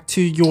goes back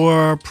to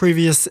your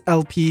previous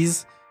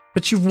LPs,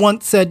 but you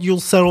once said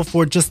you'll settle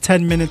for just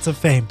 10 minutes of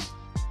fame.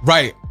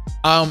 Right.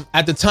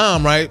 At the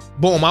time, right?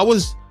 Boom.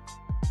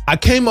 I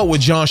came up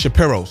with John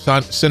Shapiro,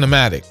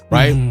 Cinematic,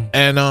 right? Mm-hmm.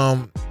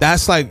 And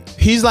that's like,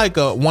 he's like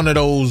one of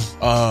those.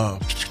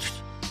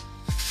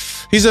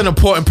 He's an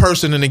important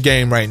person in the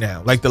game right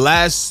now. Like, the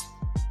last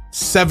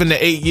 7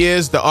 to 8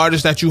 years, the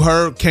artists that you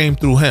heard came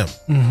through him.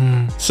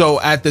 Mm-hmm. So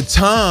at the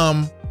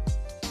time,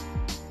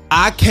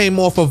 I came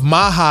off of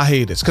my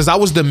hiatus because I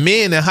was the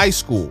man in high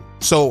school.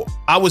 So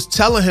I was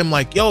telling him,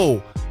 like,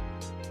 yo,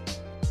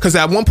 because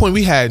at one point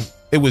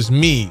it was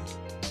me,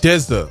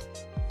 Dizza,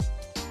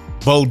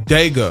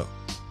 Bodega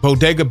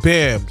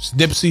Bams,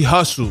 Nipsey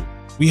Hussle.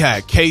 We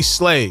had K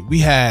Slay. We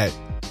had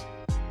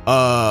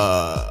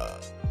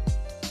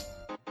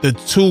the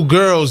two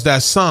girls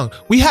that sung.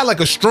 We had like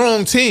a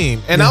strong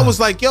team. And I was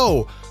like,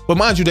 yo, but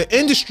mind you, the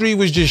industry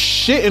was just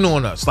shitting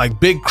on us. Like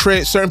Big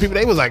Crit, certain people,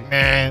 they was like,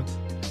 man.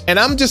 And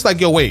I'm just like,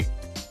 yo, wait.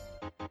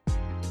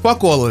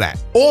 Fuck all of that.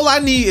 All I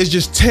need is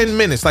just 10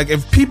 minutes. Like,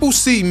 if people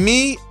see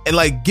me and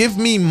like give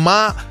me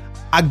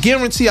I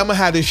guarantee I'm gonna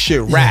have this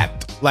shit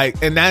wrapped. Like,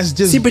 and that's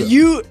just. See, but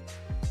you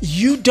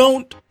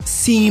don't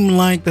seem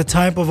like the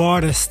type of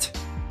artist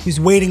who's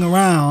waiting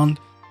around.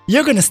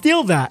 You're gonna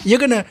steal that. You're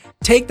gonna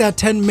take that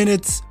 10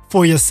 minutes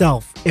for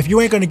yourself. If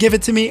you ain't gonna give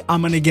it to me,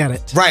 I'm gonna get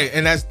it. Right,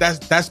 and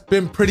that's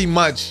been pretty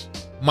much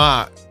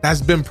my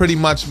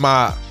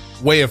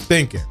way of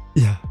thinking.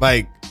 Yeah.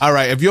 Like, all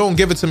right, if you don't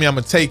give it to me, I'm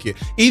gonna take it.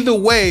 Either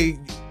way,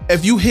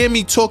 if you hear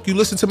me talk, you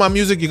listen to my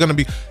music, you're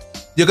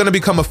gonna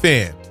become a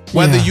fan.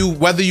 Whether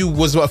you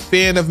was a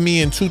fan of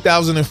me in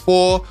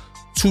 2004,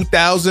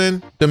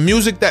 2000, the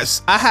music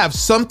I have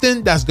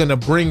something that's gonna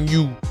bring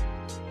you.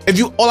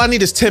 All I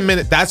need is 10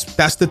 minutes.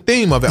 That's the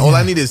theme of it. All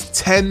I need is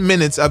 10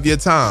 minutes of your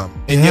time,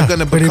 and you're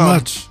gonna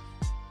become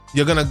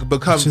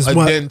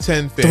a Den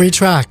 10 fan. 3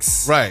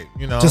 tracks, right?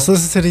 Just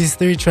listen to these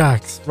 3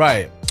 tracks,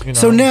 right?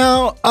 So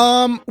now,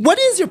 what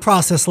is your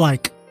process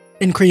like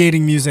in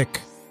creating music?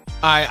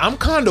 I'm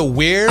kind of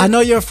weird. I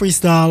know you're a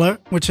freestyler,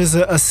 which is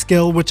a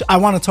skill, which I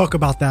want to talk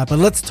about that. But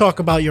let's talk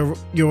about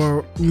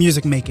your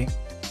music making.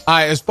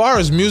 As far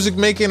as music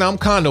making, I'm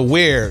kind of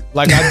weird.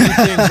 Like, I do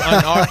things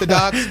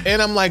unorthodox,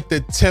 and I'm like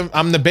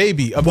I'm the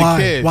baby of the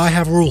kids. Why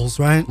have rules,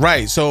 right?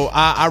 Right. So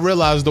I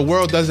realize the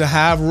world doesn't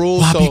have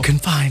rules. Why be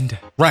confined?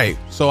 Right.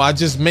 So I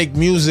just make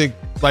music.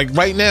 Like,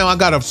 right now, I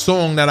got a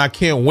song that I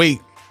can't wait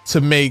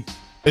to make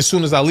as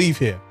soon as I leave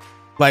here.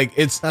 Like,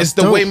 it's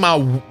the way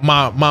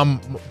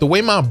the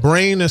way my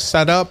brain is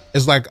set up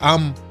is like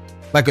I'm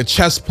like a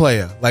chess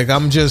player. Like, I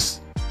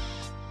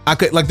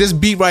could, like, this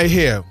beat right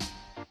here.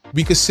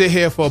 We could sit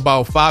here for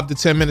about 5 to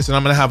 10 minutes, and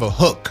I'm gonna have a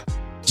hook.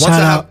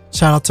 Shout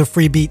out to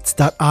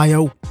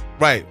freebeats.io.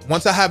 Right.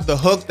 Once I have the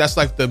hook, that's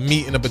like the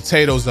meat and the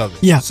potatoes of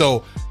it. Yeah.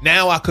 So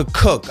now I could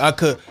cook.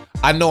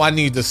 I know I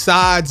need the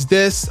sides,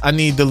 I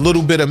need the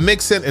little bit of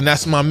mixing, and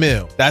that's my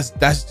meal.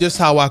 That's just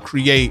how I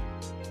create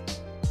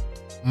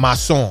my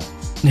songs.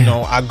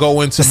 Yeah. I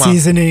go into the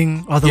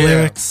seasoning or the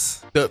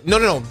lyrics.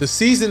 No. The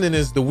seasoning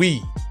is the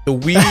weed. The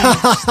weed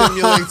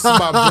stimulates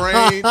my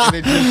brain, and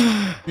it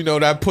just,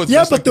 that puts.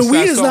 Yeah, but the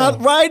weed is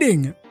not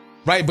writing.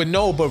 Right, but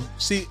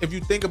see, if you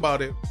think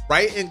about it,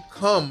 writing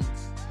comes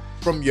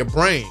from your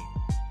brain.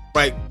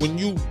 Right, when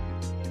you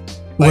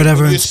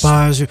whatever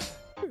inspires you.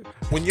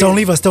 Don't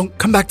leave us. Don't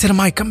come back to the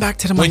mic. Come back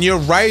to the mic. When you're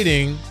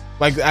writing,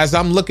 like, as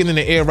I'm looking in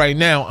the air right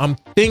now, I'm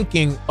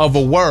thinking of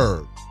a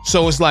word.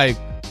 So it's like,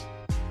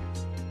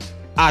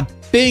 I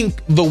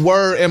think the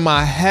word in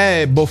my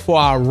head before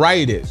I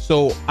write it.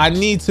 So I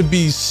need to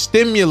be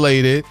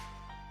stimulated,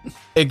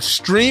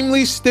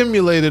 extremely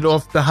stimulated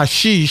off the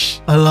hashish.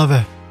 I love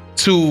it.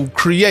 To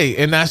create.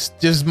 And that's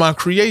just my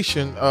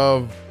creation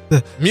of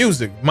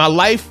music. My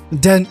life.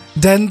 Den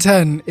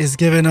 10 is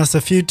giving us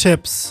a few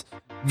tips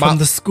from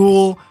the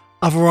school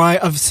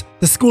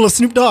of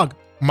Snoop Dogg.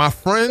 My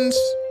friends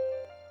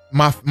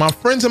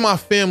and my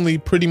family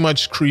pretty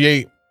much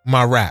create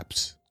my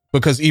raps.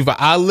 Because either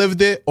I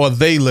lived it or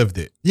they lived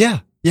it.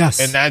 Yeah.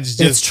 Yes. And that's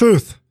just it's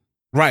truth.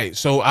 Right.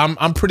 So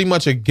I'm pretty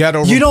much a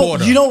ghetto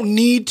reporter. You don't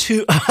need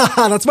to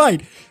that's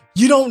right.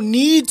 You don't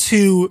need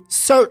to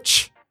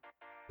search.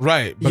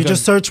 Right. You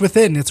just search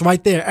within. It's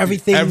right there.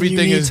 Everything you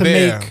need is to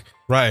there. make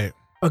right.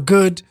 a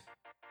good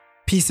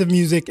piece of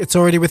music. It's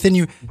already within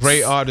you.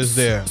 Great artists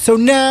there. So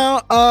now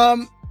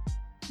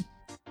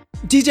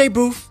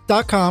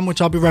DJBooth.com,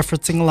 which I'll be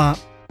referencing a lot.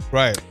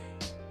 Right.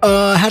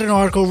 Had an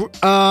article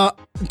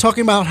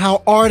talking about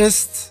how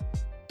artists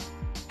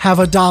have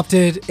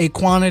adopted a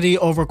quantity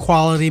over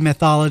quality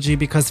methodology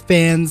because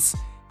fans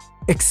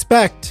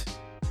expect,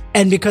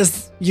 and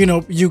because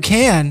you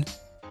can,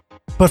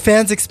 but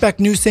fans expect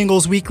new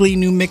singles weekly,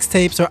 new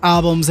mixtapes or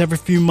albums every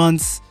few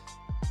months.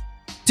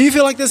 Do you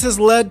feel like this has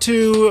led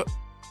to?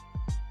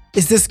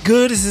 Is this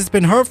good? Has this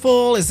been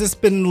hurtful? Has this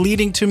been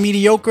leading to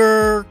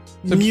mediocre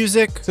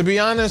music? To be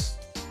honest,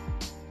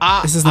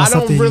 this is not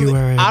something you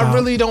worry about. I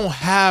really don't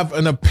have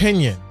an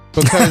opinion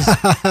because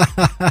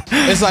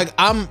it's like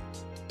I'm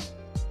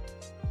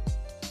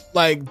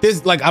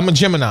a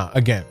Gemini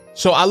again.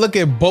 So I look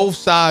at both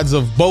sides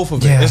of both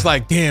of it. Yeah. It's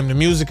like, damn, the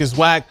music is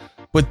whack,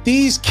 but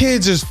these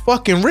kids is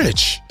fucking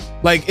rich.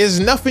 Like, there's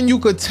nothing you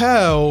could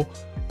tell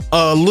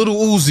Little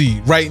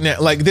Uzi right now.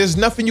 Like, there's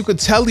nothing you could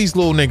tell these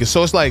little niggas.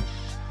 So it's like,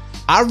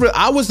 I'm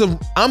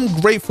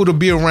grateful to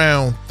be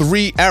around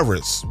 3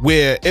 eras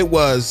where it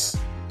was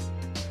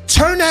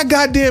turn that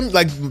goddamn,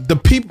 like, the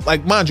people,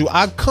 like, mind you,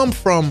 I come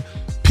from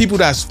people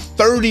that's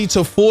 30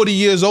 to 40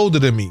 years older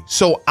than me.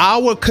 So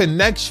our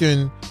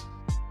connection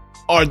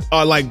are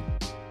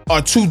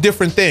 2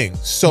 different things.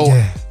 So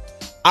yeah.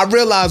 I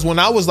realized when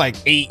I was like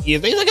 8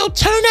 years, they was like, yo,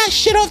 turn that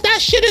shit off. That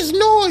shit is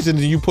noise. And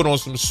then you put on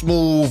some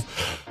smooth,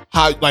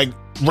 like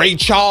Ray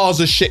Charles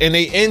or shit, and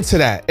they into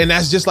that. And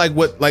that's just like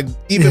what, like,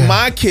 even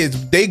my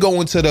kids, they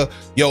go into the,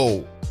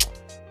 yo,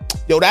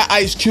 that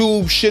Ice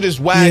Cube shit is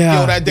whack.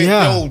 Yo,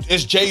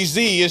 it's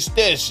Jay-Z, it's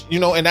this,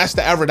 and that's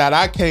the era that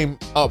I came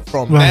up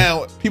from. Right.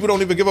 Now, people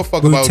don't even give a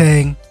fuck about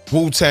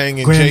Wu-Tang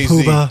and Grand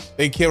Jay-Z. Puba.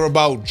 They care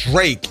about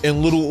Drake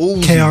and Little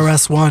Uzi.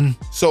 KRS-One.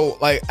 So,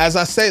 like, as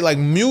I say, like,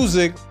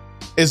 music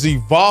is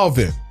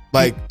evolving.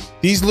 Like,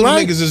 these little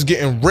niggas is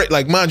getting rich.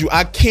 Like,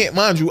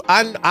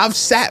 I've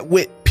sat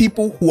with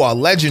people who are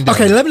legendary.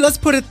 Okay, let's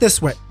put it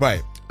this way.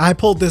 Right. I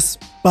pulled this,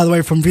 by the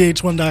way, from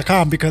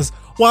VH1.com because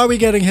why are we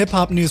getting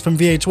hip-hop news from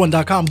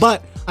VH1.com?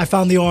 But I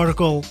found the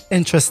article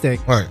interesting.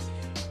 Right.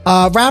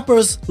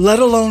 Rappers, let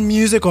alone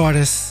music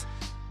artists,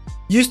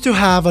 used to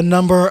have a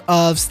number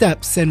of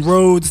steps and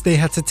roads they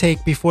had to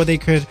take before they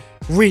could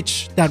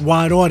reach that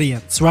wide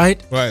audience,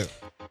 right? Right.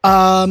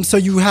 So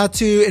you had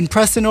to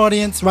impress an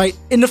audience, right,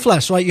 in the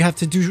flesh, right? You have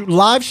to do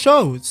live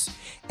shows,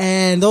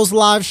 and those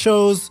live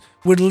shows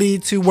would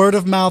lead to word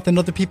of mouth and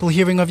other people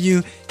hearing of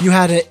you. You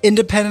had to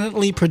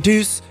independently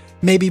produce,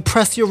 maybe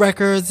press your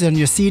records and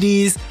your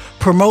CDs,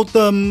 promote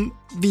them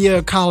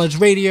via college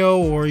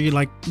radio or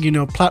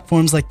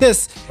platforms like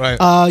this.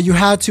 Right. You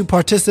had to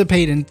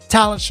participate in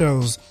talent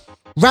shows,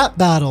 rap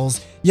battles.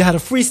 You had to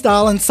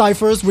freestyle in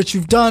ciphers, which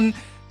you've done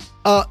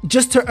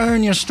just to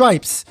earn your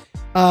stripes.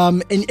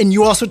 And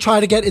you also try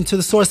to get into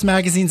the Source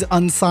Magazine's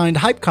unsigned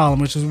hype column,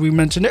 which is we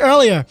mentioned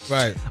earlier.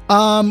 Right.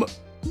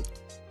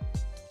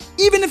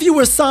 Even if you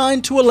were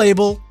signed to a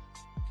label,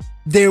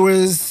 there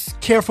was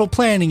careful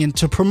planning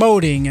into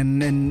promoting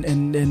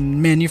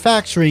and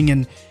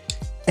manufacturing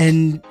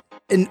and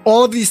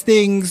all of these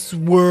things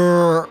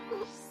were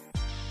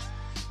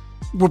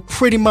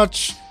pretty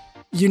much,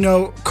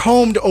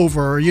 combed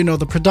over,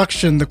 the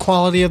production, the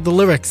quality of the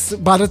lyrics.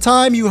 By the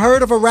time you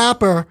heard of a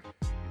rapper,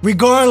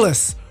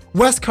 regardless,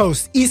 West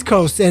Coast, East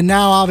Coast, and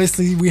now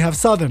obviously we have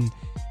Southern.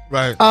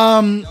 Right.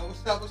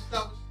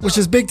 Which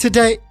is big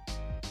today.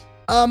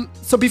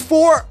 So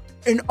before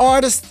an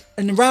artist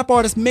and a rap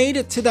artist made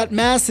it to that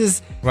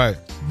masses, right,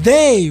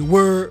 they've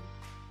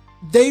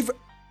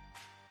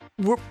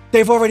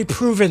already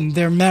proven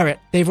their merit.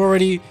 They've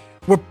already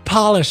were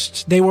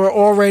polished. They were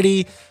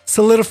already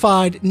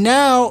solidified.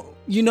 Now,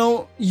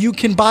 you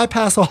can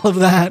bypass all of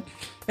that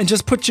and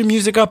just put your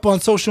music up on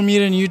social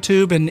media and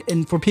YouTube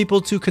and for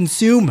people to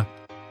consume.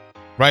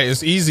 Right,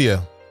 it's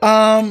easier.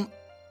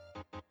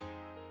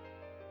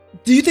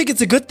 Do you think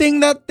it's a good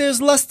thing that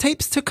there's less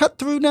tapes to cut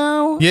through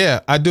now?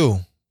 Yeah, I do.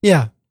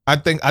 Yeah. I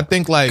think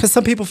like, because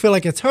some people feel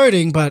like it's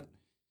hurting, but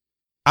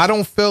I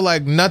don't feel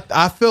like nothing.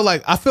 I feel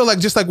like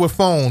just like with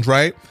phones,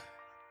 right?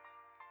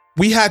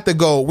 We had to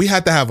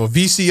have a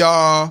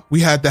VCR.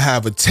 We had to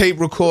have a tape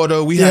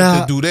recorder. We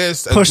had to do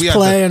this. Push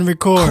play and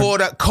record.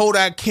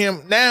 Kodak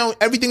cam. Now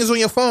everything is on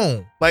your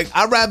phone. Like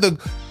I'd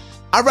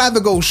rather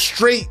go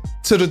straight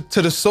to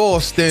the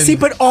source than. See,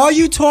 but are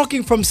you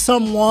talking from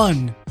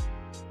someone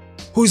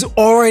who's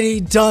already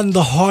done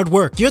the hard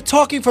work? You're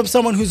talking from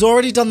someone who's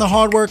already done the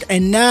hard work,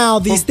 and now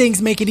these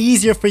things make it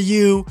easier for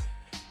you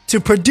to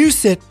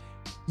produce it.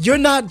 You're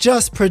not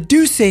just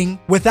producing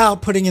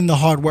without putting in the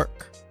hard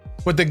work.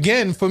 But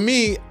again, for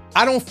me,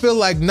 I don't feel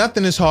like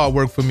nothing is hard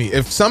work for me.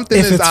 If something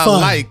is I fun.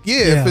 like,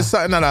 if it's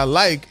something that I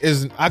like,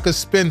 I could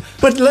spend.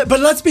 But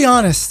let's be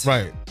honest.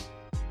 Right.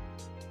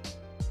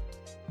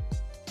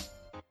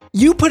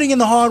 You putting in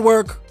the hard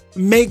work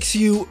makes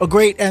you a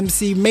great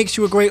MC, makes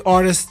you a great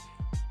artist.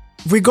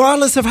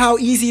 Regardless of how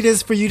easy it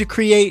is for you to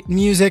create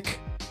music,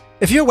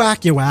 if you're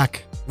whack, you're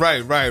whack.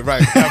 Right.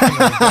 Definitely.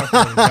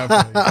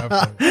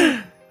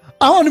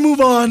 I want to move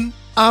on.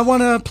 I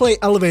want to play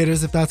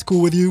Elevators, if that's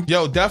cool with you.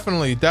 Yo,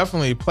 definitely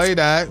play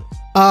that.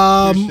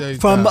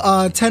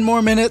 From 10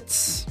 more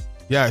minutes.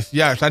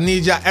 Yes. I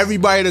need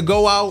everybody to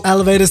go out.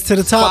 Elevators to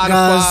the top, Spotify,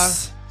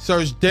 guys.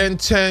 Search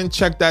Den10.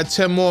 Check that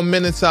 10 more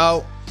minutes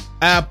out.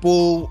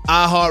 Apple,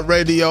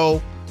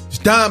 iHeartRadio. It's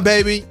done,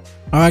 baby.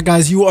 All right,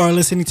 guys, you are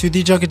listening to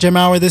the Junket Jam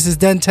Hour. This is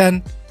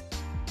Den10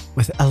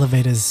 with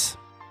Elevators.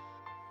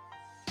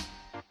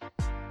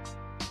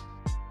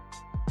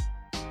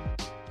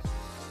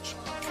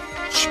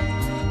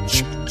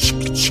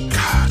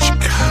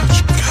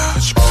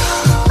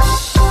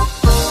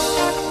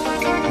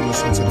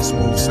 Listen to the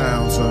smooth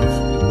sounds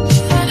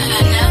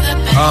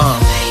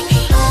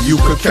you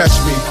could catch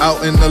me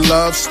out in the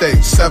love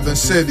state, 7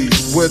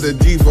 cities, with a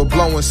diva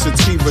blowing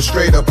sativa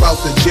straight up out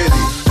the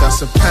ditty.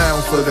 That's a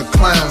pound for the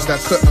clowns that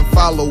couldn't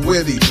follow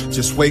witty.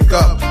 Just wake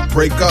up,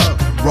 break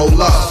up,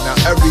 roll up, now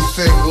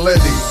everything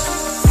litty.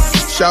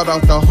 Shout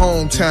out the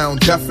hometown,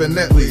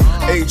 definitely.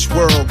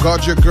 H-World,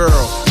 guard your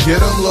girl, get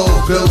him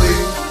low, Billy.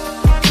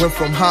 Went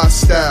from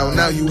hostile,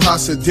 now you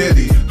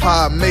Hasadiddy.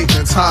 High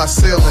maintenance, high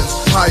ceilings,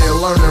 higher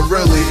learning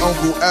really.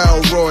 Uncle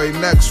Elroy,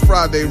 next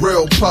Friday,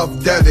 real Puff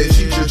Daddy.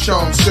 Cheech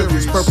Chong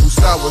series, purple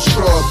sour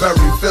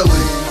strawberry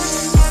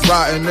Phillies.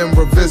 Riding in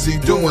Bravizzi,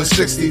 doing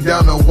 60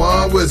 down to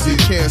one Wizzy.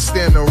 Can't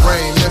stand the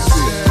rain,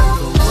 missy.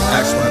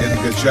 Ask my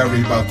nigga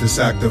Jerry about this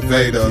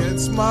activator.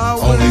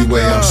 Only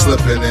way I'm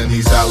slipping in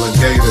these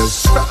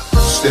alligators.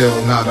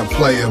 Still not a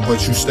player,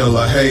 but you still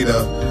a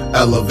hater.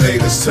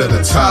 Elevators to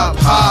the top,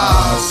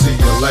 high, see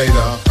you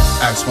later.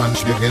 Ask my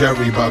nigga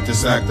Jerry about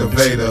this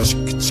activator.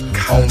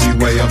 Only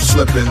way I'm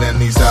slipping in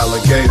these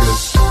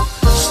alligators.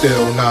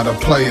 Still not a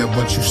player,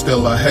 but you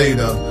still a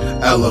hater.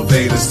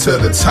 Elevators to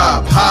the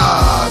top,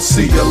 ha,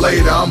 see you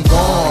later, I'm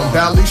gone.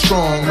 Valley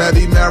strong,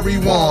 Maddie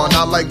marijuana.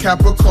 I like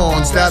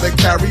Capricorns that'll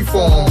carry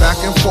form. Back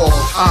and forth,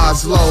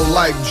 eyes low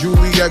like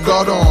Julia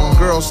Gardon.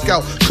 Girl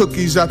Scout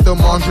cookies at the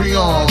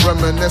Mondrian.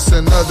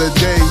 Reminiscing of the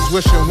days,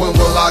 wishing when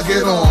will I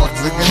get on.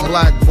 Zigging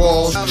black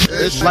balls,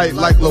 it's light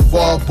like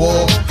LeVar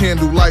Ball.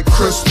 Handle like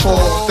Chris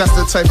Paul, that's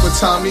the type of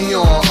time he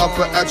on.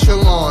 Upper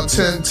echelon,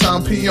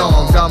 10-time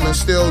peon. Diamond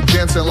still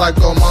dancing like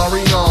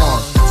Omarion.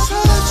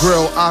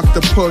 Grill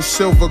octopus,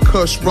 silver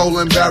kush,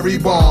 rolling Barry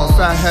Bonds.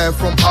 Fat head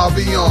from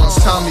Avions,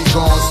 Tommy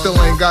gone.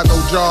 Still ain't got no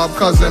job,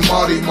 cousin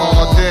Marty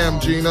Mar. Damn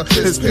Gina,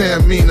 it's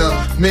Pam Mina.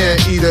 Man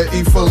eater,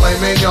 eat filet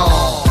mignon.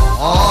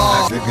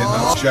 Digging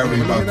up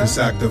Jerry about this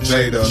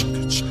activator.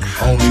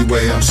 Only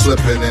way I'm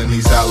slipping in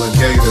these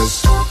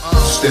alligators.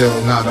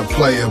 Still not a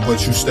player,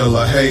 but you still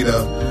a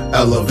hater.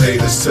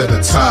 Elevators to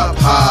the top,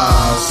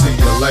 ha, see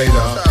you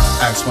later.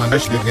 Ask my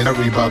next nigga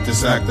Harry about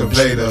this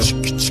activator.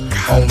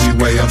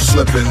 Only way I'm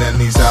slipping in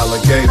these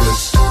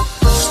alligators.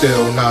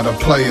 Still not a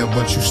player,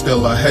 but you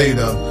still a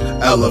hater.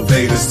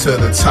 Elevators to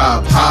the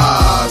top,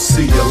 ha,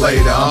 see you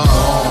later, I'm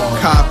on.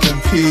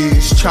 Copping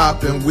peas,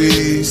 chopping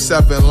weeds,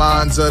 7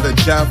 lines of the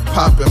death,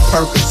 popping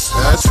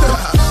Percocets.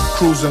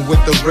 Cruising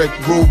with the Rick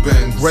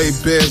Rubin, gray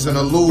bears an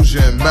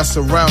illusion. Mess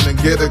around and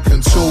get a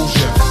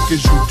contusion.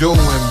 Cause you doing,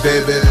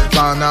 baby.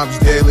 Line ops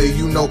daily,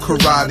 you know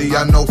karate,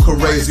 I know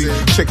crazy.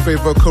 Chick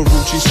favorite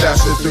Karuchi,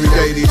 stash at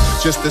 380.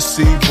 Just to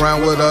see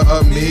Brown with a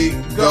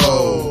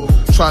amigo.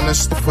 Tryna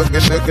stuff a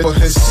nigga for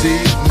his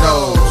seed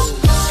nose.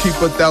 Keep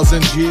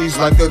 1,000 G's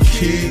like a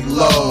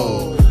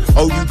kilo.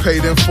 Oh, you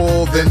paid in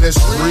full, then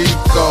it's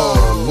Rico.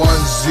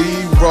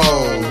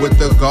 1-0 with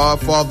the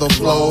Godfather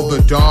flow,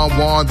 the Don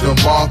Juan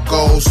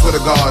DeMarco. Swear to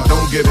God,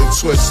 don't get it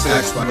twisted.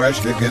 Ask my rich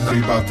nigga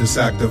about this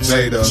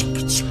activator.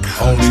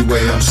 Only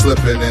way I'm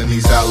slipping in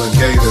these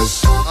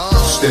alligators.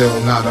 Still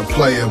not a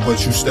player,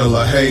 but you still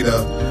a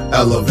hater.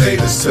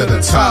 Elevators to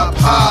the top,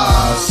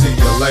 ha, see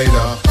you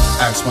later.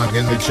 Ask my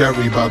nigga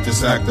Jerry about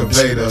this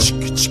activator.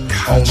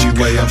 Only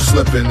way I'm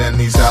slipping in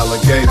these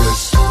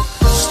alligators.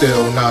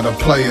 Still not a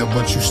player,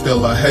 but you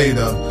still a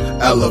hater.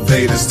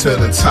 Elevators to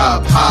the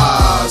top,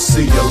 ha,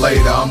 see you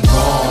later, I'm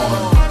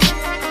gone.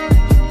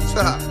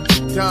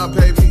 Down,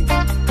 baby.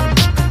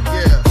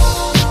 Yeah.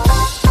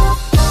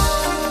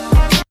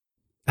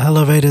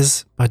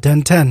 Elevators by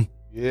Den10.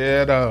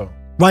 Yeah, though.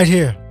 Right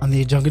here on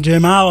the Junk and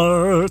Jam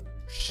Hour.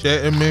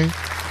 Shitting me.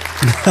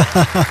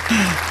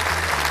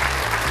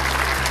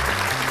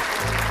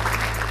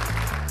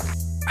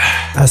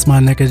 That's my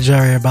nigga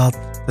Jerry about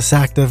this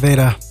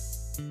activator.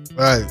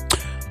 Right.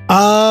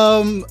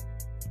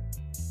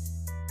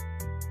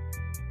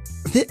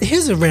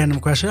 Here's a random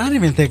question. I didn't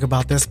even think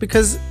about this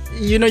because,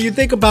 you know, you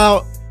think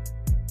about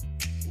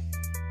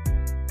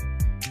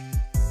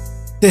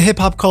the hip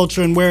hop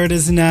culture and where it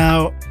is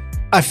now.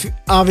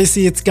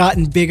 Obviously, it's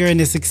gotten bigger and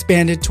it's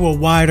expanded to a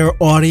wider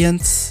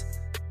audience.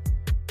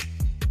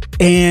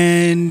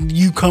 And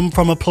you come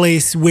from a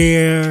place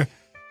where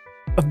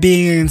of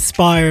being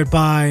inspired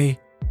by,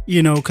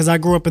 you know, because I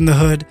grew up in the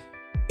hood.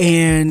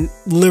 And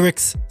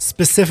lyrics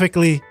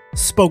specifically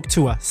spoke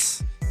to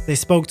us. They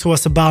spoke to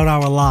us about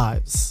our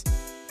lives.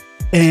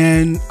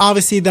 And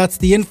obviously that's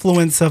the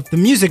influence of the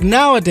music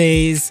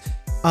nowadays,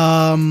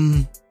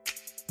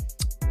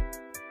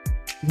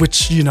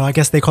 which, you know, I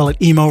guess they call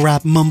it emo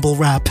rap, mumble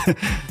rap.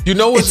 You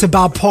know, it's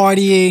about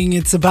partying.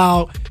 It's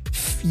about,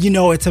 you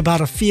know, it's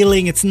about a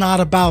feeling. It's not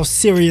about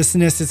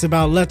seriousness. It's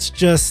about let's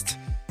just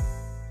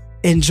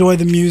enjoy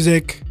the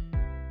music,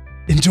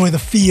 enjoy the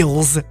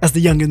feels, as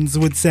the youngins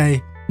would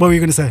say. What were you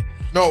gonna say?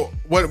 No,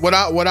 what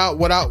I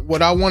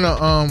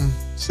wanna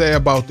say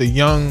about the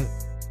young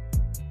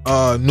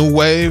new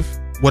wave,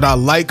 what I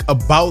like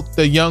about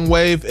the young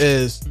wave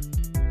is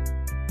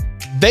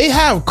they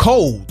have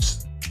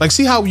codes. Like,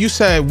 see how you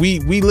said we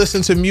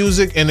listen to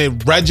music and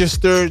it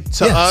registered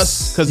to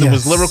us because it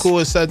was lyrical,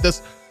 it said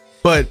this.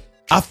 But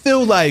I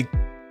feel like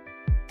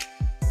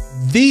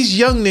these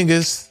young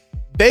niggas,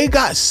 they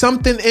got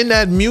something in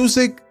that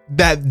music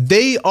that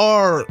they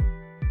are.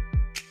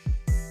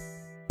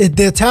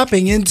 They're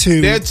tapping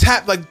into.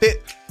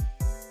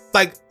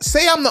 Like,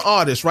 say I'm the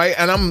artist, right?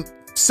 And I'm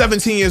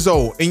 17 years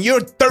old and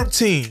you're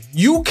 13.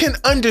 You can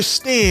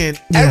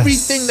understand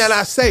everything that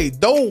I say.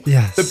 Though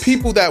the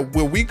people that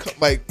where we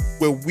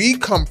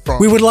come from.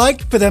 We would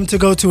like for them to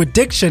go to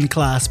addiction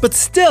class, but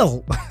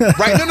still.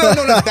 Right.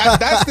 No.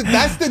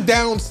 That's the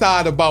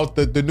downside about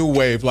the new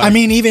wave. Like, I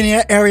mean, even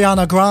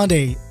Ariana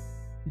Grande.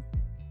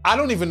 I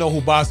don't even know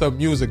who buys up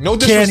music. No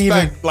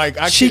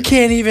disrespect. She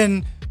can't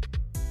even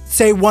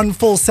say one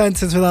full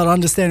sentence without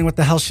understanding what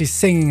the hell she's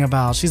singing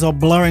about. She's all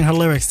blurring her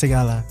lyrics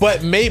together.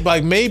 But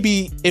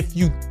maybe if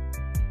you,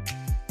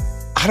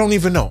 I don't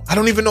even know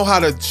how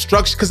to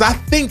structure, because I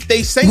think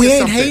they say we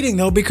ain't hating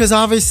though, because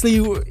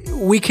obviously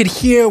we could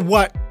hear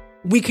what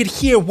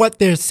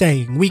they're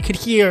saying. We could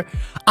hear.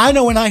 I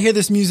know when I hear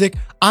this music,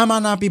 I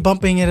might not be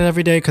bumping it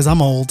every day because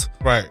I'm old.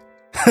 Right.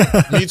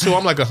 Me too.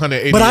 I'm like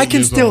 180. But I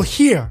can still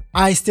hear.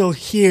 I still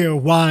hear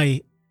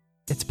why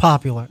it's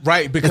popular.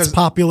 Right, because it's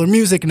popular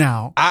music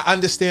now. I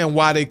understand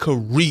why they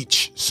could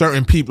reach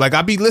certain people. Like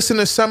I be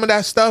listening to some of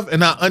that stuff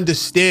and I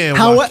understand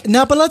why.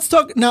 Now, but let's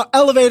talk now.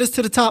 Elevators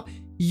to the top.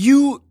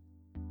 You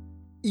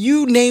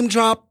name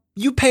drop.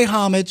 You pay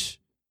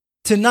homage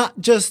to not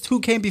just who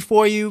came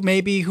before you,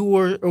 maybe who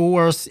are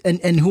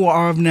and who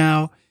are of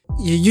now.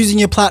 You're using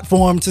your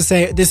platform to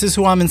say, this is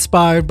who I'm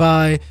inspired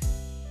by.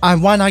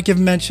 Why not give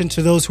mention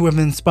to those who have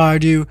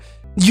inspired you?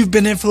 You've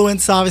been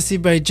influenced, obviously,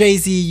 by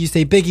Jay-Z. You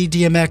say Biggie,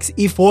 DMX,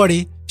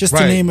 E40, just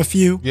to name a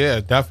few. Yeah,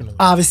 definitely.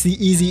 Obviously,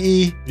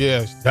 Eazy-E.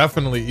 Yeah,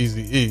 definitely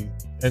Eazy-E.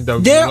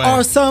 There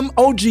are some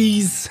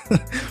OGs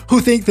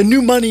who think the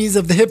new monies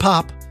of the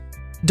hip-hop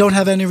don't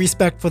have any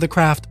respect for the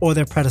craft or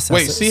their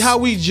predecessors. Wait, see how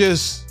we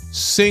just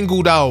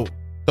singled out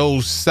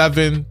those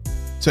 7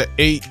 to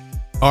 8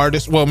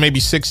 artists? Well, maybe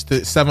 6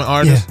 to 7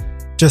 artists. Yeah,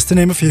 just to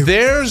name a few.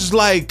 There's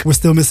like we're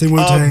still missing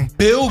Wu-Tang.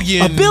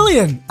 A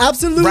billion,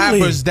 absolutely.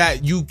 Rappers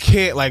that you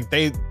can't like.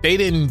 They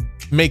didn't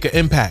make an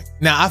impact.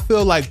 Now I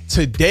feel like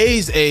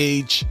today's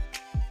age,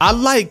 I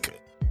like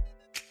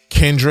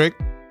Kendrick.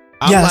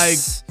 I like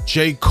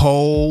J.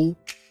 Cole.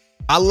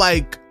 I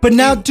like. But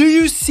now, do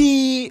you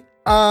see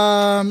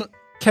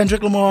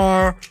Kendrick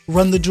Lamar,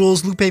 Run the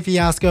Jewels, Lupe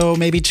Fiasco,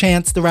 maybe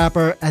Chance the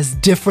Rapper as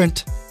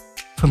different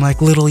from like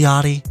Lil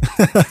Yachty?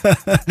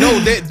 No,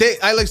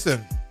 I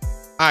listen.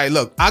 All right,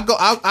 look,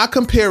 I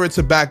compare it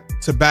to back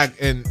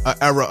in an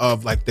era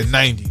of like the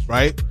 90s,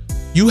 right?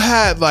 You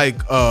had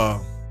like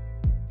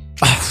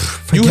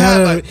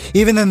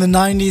even in the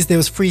 90s there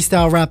was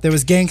freestyle rap, there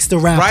was gangster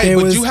rap, right?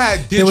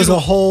 There was a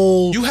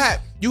whole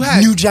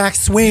New Jack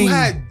Swing. You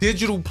had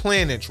Digital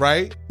Planets,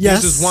 right?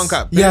 Yes. This is one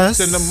cop. Yes.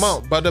 In the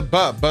month,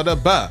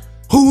 ba.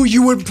 Who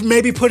you would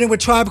maybe put in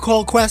with Tribe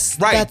Called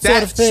Quest, right?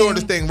 That sort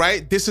of thing,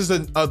 right? This is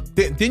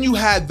then you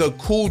had the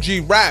Cool G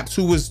Raps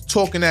who was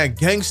talking that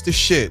gangster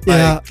shit.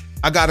 Yeah. Like,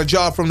 I got a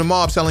job from the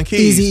mob selling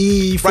keys.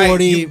 Eazy-E,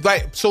 40,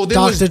 right? So there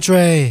Dr.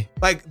 Dre.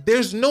 Like,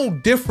 there's no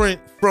different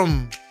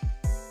from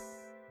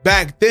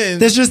back then.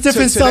 There's just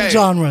different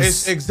subgenres.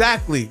 It's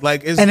exactly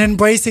like and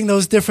embracing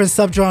those different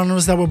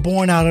subgenres that were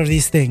born out of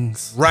these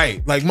things.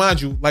 Right. Like,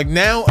 mind you, like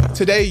now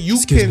today you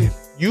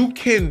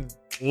can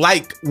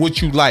like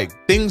what you like.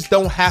 Things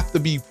don't have to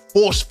be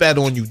force fed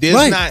on you.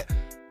 There's not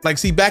like,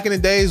 see, back in the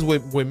days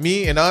with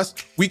me and us,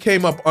 we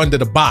came up under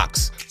the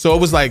box. So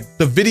it was like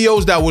the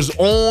videos that was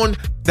on,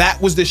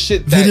 that was the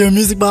shit that Video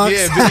Music Box.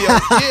 Yeah,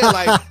 video.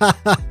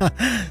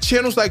 Like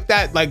channels like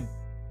that, like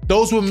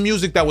those were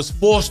music that was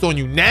forced on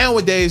you.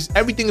 Nowadays,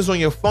 everything is on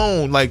your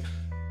phone. Like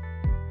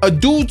a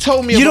dude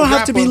told me you don't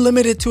have to be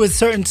limited to a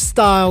certain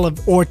style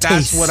or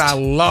taste. That's what I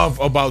love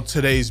about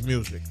today's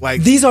music.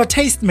 Like, these are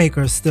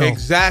tastemakers still.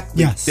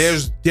 Exactly. Yes.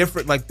 There's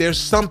different, like there's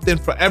something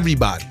for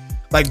everybody.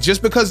 Like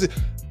just because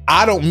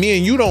me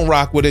and you don't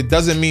rock with it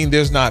doesn't mean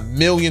there's not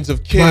millions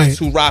of kids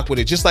who rock with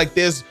it. Just like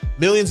there's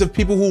millions of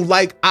people who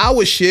like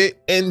our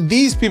shit, and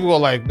these people are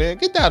like, man,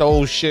 get that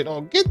old shit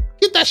on, get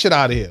that shit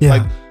out of here. Yeah.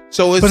 Like,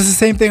 so but it's the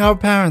same thing our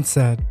parents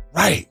said.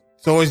 Right.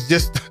 So it's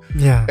just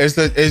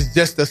it's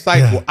just a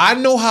cycle. Yeah. I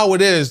know how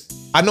it is.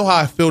 I know how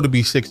I feel to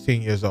be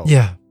 16 years old.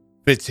 Yeah.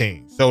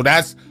 15. So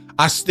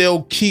I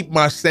still keep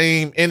my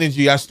same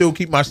energy. I still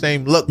keep my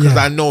same look because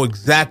I know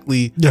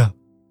exactly. Yeah.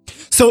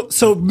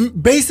 So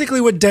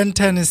basically what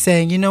Den10 is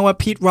saying, you know what,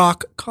 Pete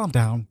Rock, calm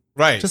down.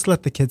 Right. Just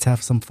let the kids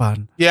have some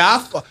fun.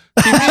 Yeah, me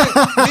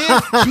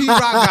and Pete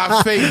Rock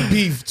got fake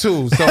beef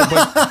too. So,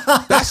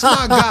 but that's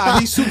my guy.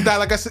 He's super guy.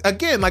 Like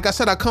I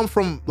said, I come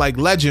from like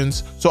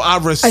legends, so I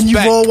respect. And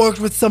you've all worked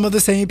with some of the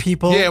same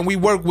people. Yeah, and we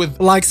work with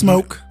like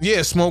Smoke.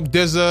 Yeah, Smoke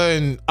DZA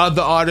and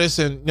other artists,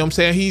 and you know what I'm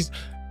saying. He's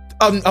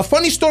a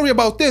funny story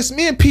about this.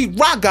 Me and Pete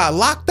Rock got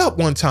locked up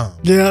one time.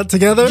 Yeah,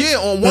 together. Yeah,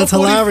 on 145th. That's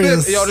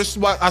hilarious. Yo, this is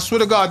why I swear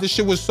to God, this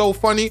shit was so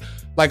funny.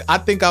 Like I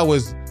think I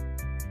was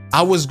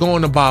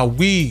going to buy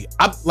weed.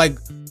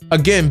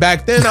 Again,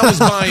 back then I was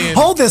buying.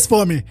 Hold this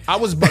for me. I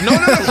was no. Again,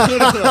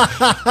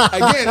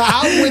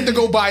 I went to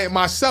go buy it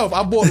myself.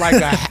 I bought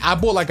like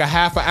a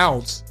half an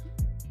ounce.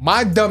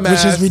 My dumb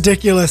ass, which is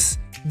ridiculous.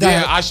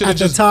 That I should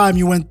have at the time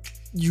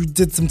you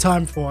did some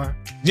time for.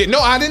 Yeah, no,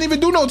 I didn't even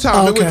do no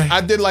time. Oh, okay. I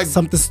did like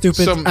something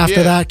stupid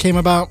after that came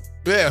about.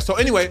 Yeah. So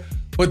anyway,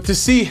 but to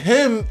see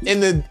him in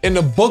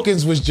the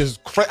bookings was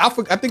just crazy. I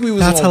think we was.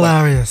 That's on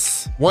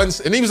hilarious. Once,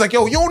 and he was like,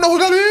 "Yo, you don't know who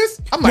that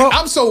is?" I'm like,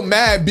 I'm so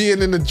mad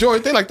being in the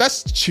joint. They're like,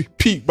 "That's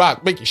Pete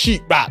Rock making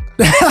sheet rock."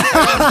 But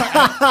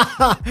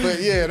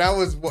yeah, that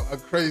was a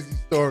crazy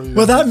story.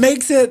 Well, that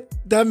makes it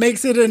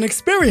an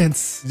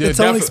experience. Yeah, its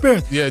own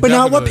experience. Yeah, but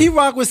definitely. now what Pete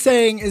Rock was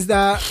saying is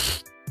that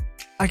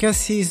I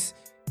guess he's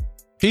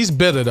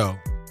bitter though.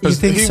 You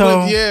think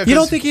so? You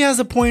don't think he has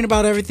a point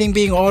about everything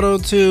being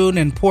auto-tuned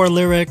and poor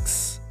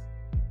lyrics?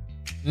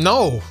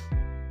 No,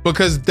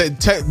 because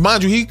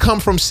mind you, he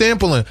come from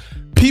sampling.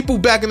 People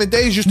back in the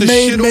days used to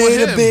shit on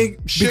him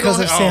because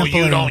of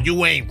sampling. Oh,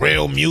 you ain't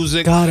real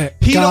music. Got it.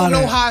 He don't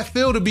know how I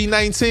feel to be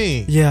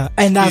 19. Yeah,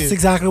 and that's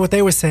exactly what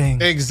they were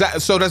saying. Exactly.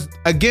 So that's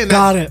again.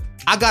 Got it.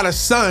 I got a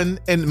son,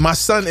 and my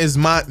son is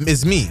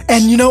me.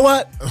 And you know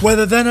what?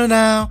 Whether then or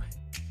now,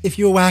 if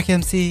you're a whack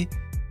MC,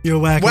 you're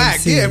whack.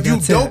 MC, Yeah, if you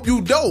dope, it.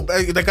 you dope.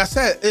 Like I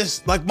said,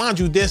 it's like, mind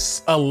you,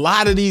 there's a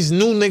lot of these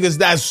new niggas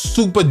that's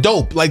super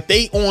dope. Like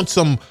they on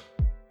some,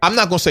 I'm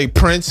not gonna say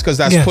Prince because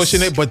that's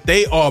pushing it, but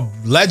they are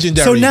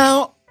legendary. So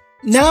now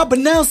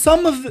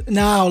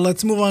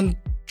let's move on.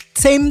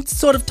 Same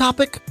sort of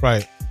topic,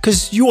 right?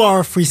 Because you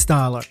are a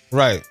freestyler,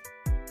 right?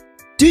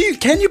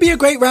 Can you be a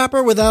great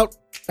rapper without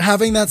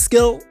having that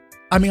skill?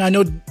 I mean, I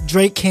know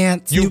Drake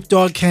can't, Snoop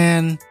Dogg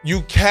can.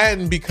 You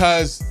can,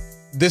 because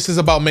this is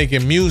about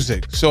making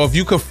music. So if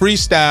you could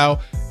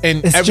freestyle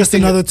and it's just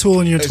another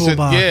tool in your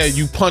toolbox. Yeah,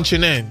 you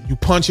punching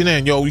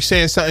in. Yo, we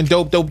saying something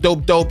dope.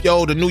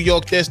 Yo, the New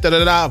York this,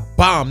 da.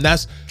 Bomb.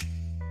 That's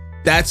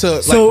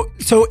a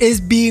so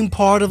is being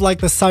part of like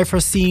the cypher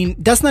scene,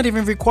 that's not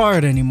even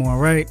required anymore,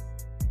 right?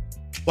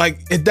 Like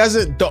it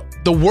doesn't.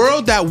 The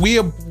world that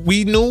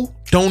we knew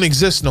don't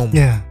exist no more.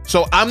 Yeah.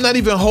 So I'm not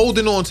even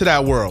holding on to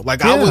that world.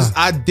 Like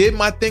I did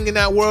my thing in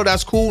that world.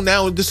 That's cool.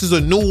 Now this is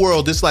a new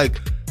world. It's like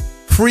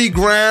free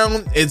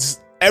ground. It's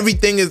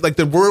everything is like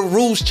the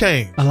rules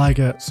change. I like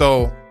it.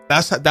 So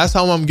that's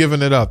how I'm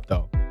giving it up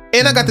though.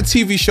 And I got the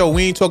TV show.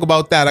 We ain't talk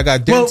about that. I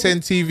got Den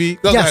 10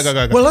 TV. Go.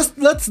 Well,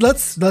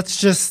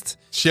 let's just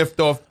shift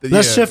off.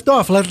 Shift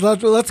off.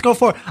 Let's go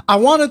for it. I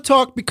want to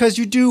talk because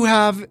you do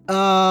have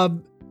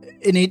an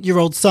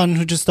 8-year-old son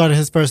who just started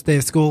his first day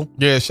of school.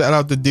 Yeah, shout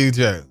out to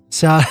DJ.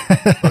 Shout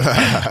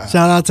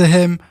out to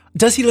him.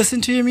 Does he listen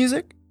to your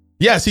music?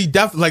 Yes, he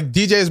definitely. Like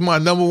DJ is my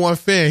number one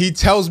fan. He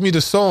tells me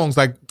the songs.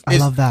 Like I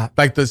love that.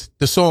 Like the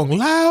song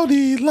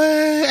 "Loudy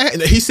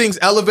Land." He sings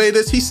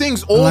 "Elevators." He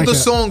sings all the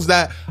songs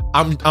that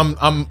I'm.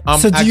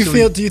 So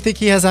do you think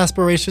he has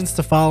aspirations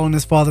to follow in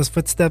his father's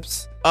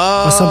footsteps,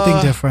 or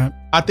something different?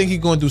 I think he's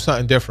going to do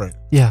something different.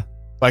 Yeah.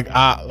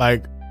 I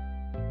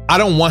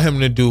don't want him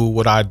to do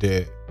what I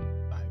did.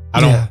 I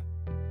don't. Yeah.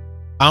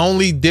 I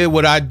only did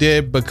what I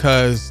did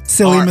because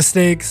silly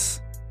mistakes.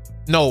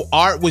 No,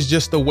 art was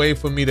just a way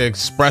for me to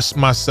express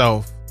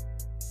myself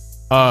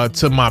to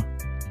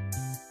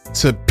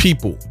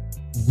people.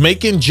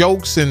 Making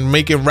jokes and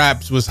making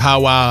raps was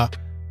how I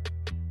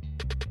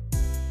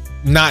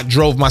not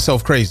drove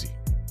myself crazy.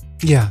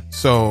 Yeah.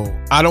 So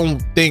I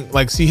don't think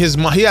he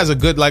has a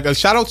good, a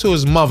shout out to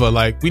his mother.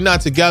 Like, we not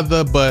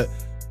together, but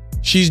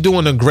she's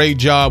doing a great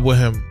job with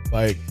him.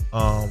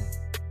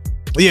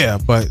 Yeah,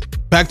 but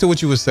back to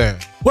what you were saying.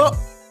 Well,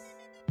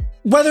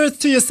 whether it's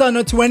to your son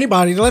or to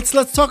anybody, let's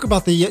talk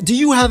about do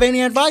you have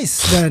any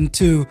advice then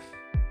to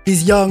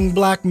these young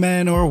black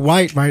men or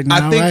white right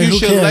now? I think you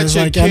should let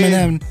your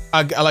kid,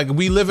 Eminem.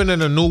 We living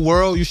in a new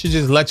world. You should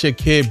just let your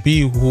kid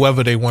be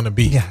whoever they want to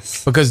be.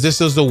 Yes. Because this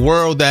is a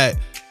world that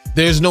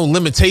there's no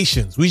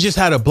limitations. We just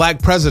had a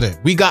black president.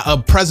 We got a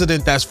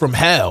president that's from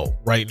hell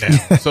right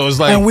now. So it's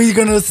like, and we're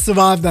gonna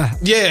survive that.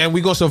 Yeah, and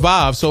we're gonna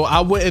survive. So I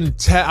wouldn't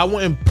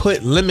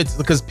put limits,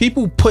 because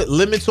people put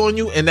limits on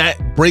you and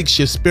that breaks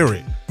your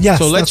spirit. Yes,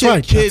 so let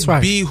your kid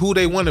right. be who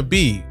they want to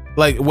be.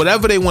 Like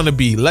whatever they want to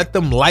be. Let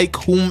them like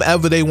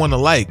whomever they want to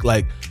like.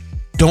 Like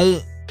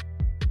don't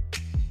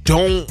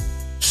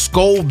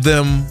scold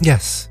them.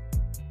 Yes.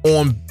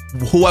 On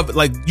whoever,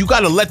 like you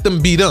gotta let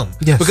them be them.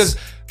 Yes. Because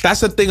that's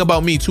the thing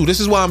about me too. This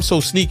is why I'm so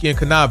sneaky and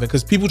conniving,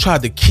 because people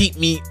tried to keep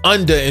me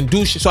under and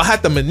do shit. So I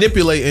had to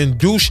manipulate and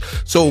do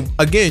So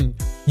again,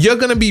 you're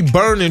gonna be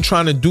burning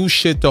trying to do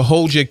shit to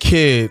hold your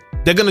kid.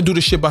 They're gonna do the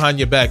shit behind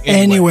your back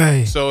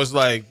anyway. So it's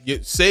like,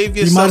 save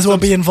yourself. You might as well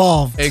be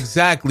involved.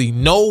 Exactly.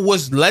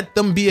 Let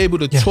them be able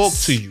to talk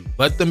to you.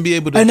 Let them be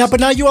able to. But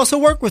now you also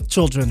work with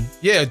children.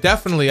 Yeah,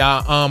 definitely.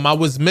 I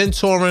was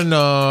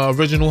mentoring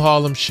original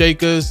Harlem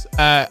Shakers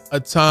at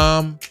a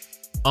time.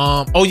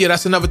 Oh yeah,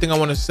 that's another thing I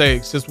want to say.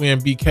 Since we in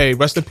BK,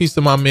 rest in peace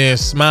to my man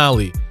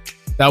Smiley.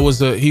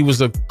 He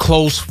was a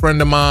close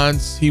friend of mine.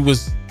 He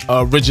was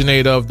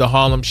originator of the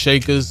Harlem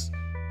Shake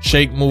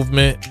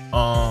movement.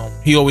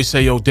 He always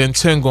say, "Yo, Den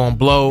 10 gonna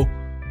blow."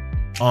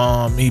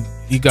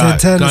 He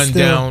got gunned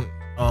down.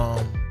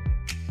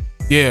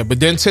 Yeah, but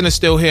Den 10 is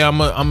still here. I'm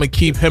gonna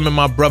keep him and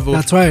my brother.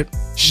 That's right.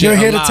 You're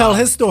here to tell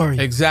his story.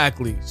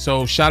 Exactly.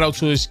 So shout out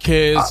to his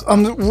kids.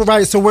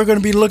 Right. So we're gonna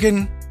be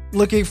looking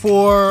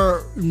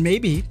for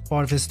maybe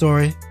part of his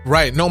story.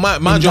 Right. No,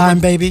 mind you, Dime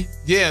Baby.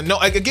 Yeah. No.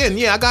 I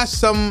got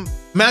some.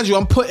 Mind you,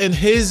 I'm putting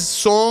his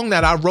song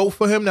that I wrote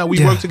for him that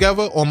we worked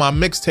together on my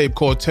mixtape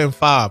called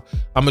 10-5.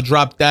 I'm gonna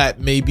drop that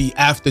maybe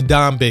after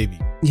Dime Baby.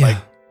 Yeah. Like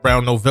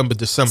around November,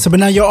 December. So,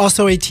 but now you're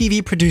also a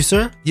TV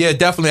producer. Yeah,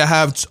 definitely. I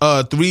have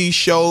 3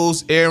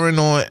 shows airing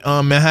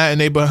on Manhattan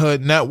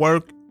Neighborhood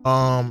Network,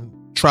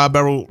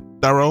 Tri-Barrel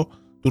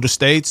through the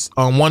States.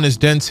 One is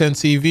Den 10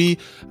 TV.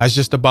 That's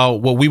just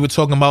about what we were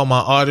talking about,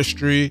 my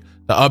artistry,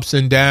 the ups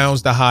and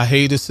downs, the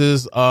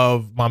hiatuses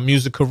of my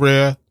music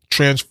career,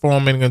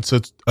 transforming into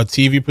a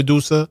TV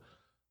producer.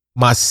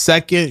 My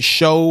second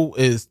show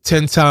is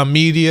 10 Time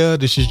Media.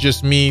 This is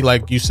just me,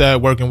 like you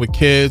said, working with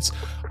kids.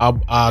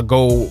 I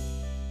go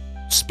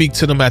speak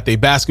to them at their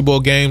basketball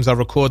games. I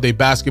record their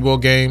basketball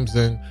games.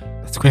 And,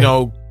 that's great.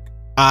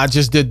 I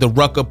just did the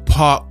Rucker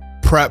Park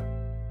prep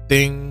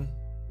thing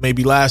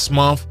maybe last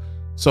month.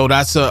 So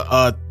that's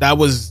that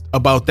was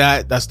about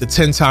that. That's the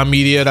 10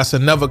 Media. That's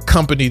another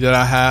company that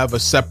I have, a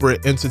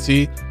separate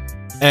entity.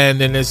 And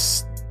then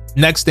this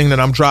next thing that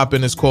I'm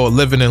dropping is called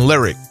Living in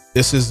Lyric.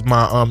 This is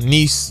my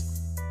niece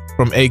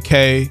from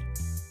AK.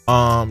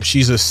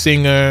 She's a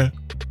singer,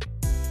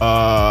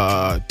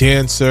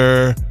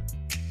 dancer.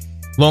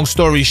 Long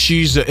story,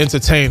 she's an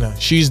entertainer.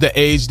 She's the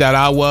age that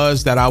I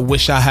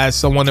wish I had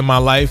someone in my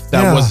life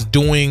that was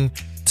doing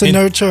to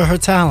nurture her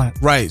talent.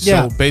 Right.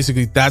 Yeah. So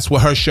basically that's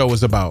what her show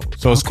is about.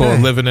 So it's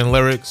called Living in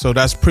Lyric. So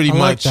that's pretty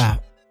much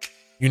that.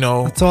 You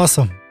know, that's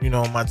awesome. You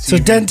know, my TV. So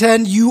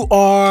Den10, you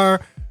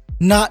are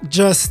not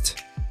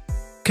just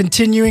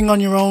continuing on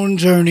your own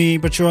journey,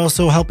 but you're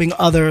also helping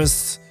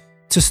others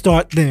to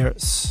start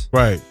theirs.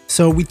 Right.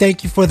 So we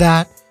thank you for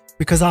that,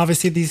 because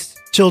obviously these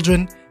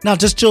children, not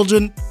just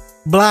children,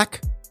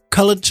 black,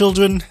 colored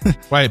children,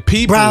 right,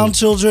 people, brown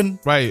children,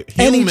 right,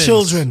 any humans.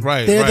 children,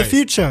 right, they're the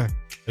future.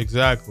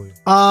 Exactly.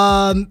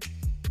 And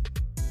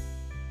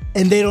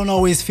they don't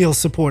always feel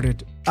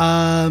supported.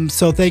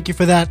 So thank you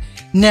for that.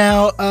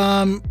 Now,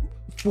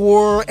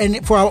 for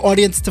our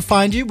audience to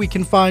find you, we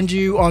can find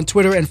you on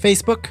Twitter and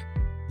Facebook.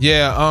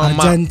 Yeah,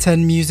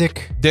 Den10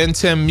 Music.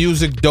 Den10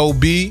 Music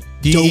Doebe,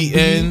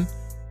 Den10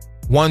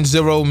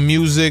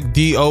 Music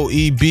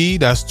Doeb.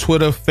 That's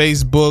Twitter,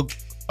 Facebook,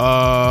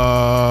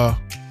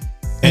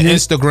 and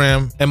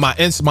Instagram. And my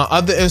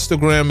other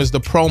Instagram is the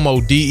promo,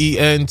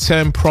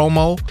 Den10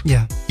 promo.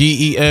 Yeah.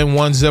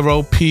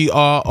 Den10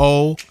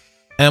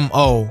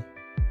 PROMO.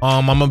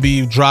 I'm gonna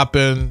be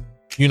dropping,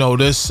 you know,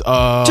 this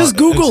just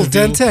Google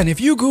interview. Den10. If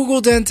you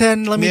Google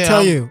Den10, let me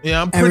tell you. Yeah,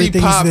 I'm pretty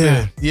popping.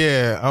 there.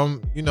 Yeah,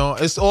 you know,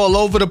 it's all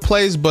over the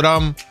place, but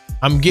I'm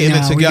getting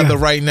it together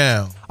right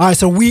now. All right,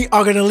 so we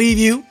are gonna leave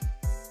you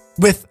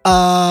with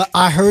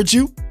I Heard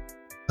You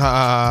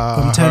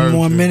from 10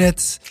 more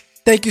minutes.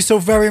 Thank you so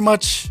very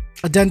much,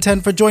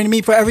 Den10, for joining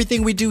me. For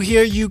everything we do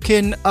here, you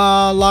can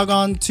log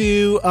on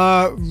to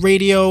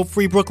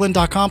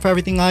radiofreebrooklyn.com for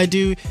everything I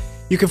do.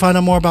 You can find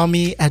out more about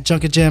me at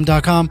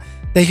junketjam.com.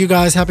 Thank you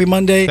guys. Happy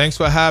Monday. Thanks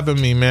for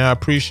having me, man. I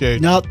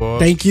appreciate it.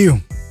 Thank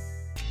you.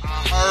 I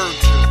heard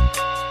you.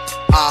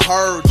 I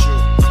heard you.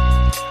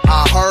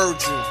 I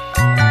heard you.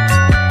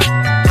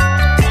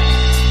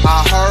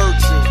 I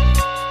heard you.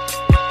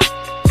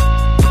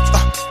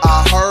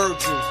 I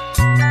heard you.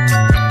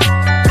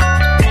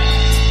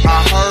 I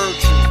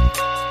heard you.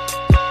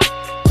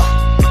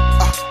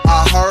 I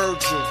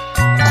heard you.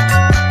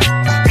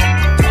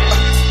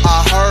 I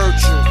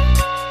heard you.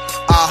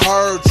 I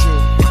heard you.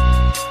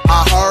 I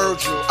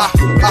heard you.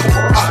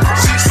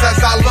 She says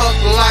I look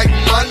like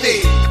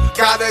money.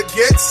 Gotta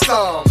get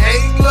some.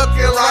 Ain't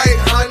looking right,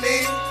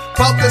 honey.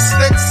 About to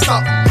stick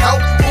something.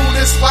 Help move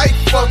this life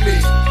for me.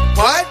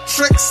 What?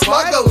 Trick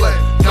smuggling?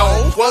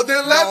 No. Well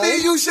then let me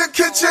use your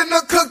kitchen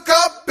to cook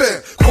up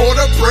in.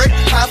 Quarter brick,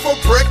 half a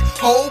brick,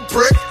 whole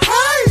brick.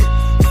 Hey!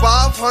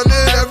 500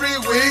 every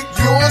week.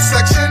 You on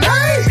Section 8.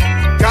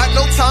 Got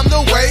no time to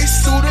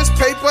waste. Students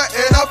paper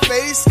in her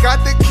face.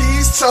 Got the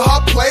keys to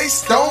her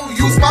place. Don't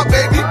use my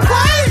baby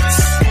plates.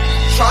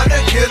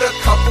 Tryna get a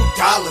couple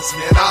dollars,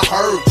 man. I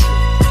heard you.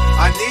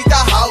 I need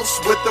the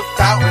house with the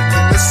fountain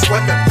and the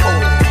swimming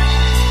pool.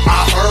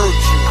 I heard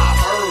you. I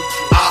heard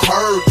you. I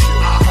heard you.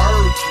 I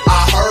heard you. I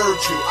heard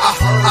you.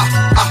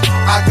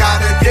 I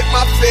gotta get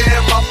my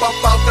fam up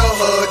out the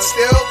hood.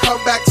 Still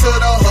come back to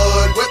the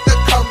hood with the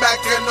comeback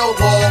in the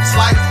walls.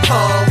 Like,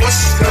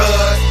 what's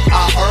good?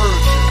 I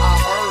heard you. I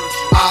heard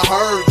you. I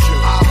heard you.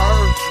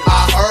 I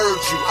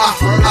heard you. I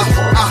heard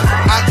you.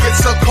 I get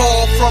a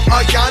call from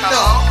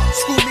Ayana.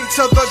 School me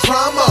to the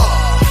drama.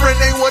 Friend,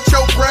 they want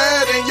your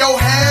bread and your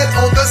head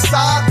on the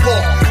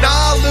sidewalk.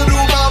 Nah,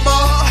 little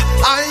mama,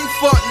 I ain't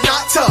for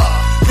nata.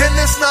 Then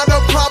it's not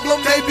a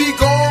problem, they be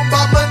gone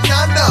by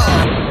manana.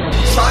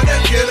 Tryna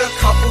get a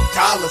couple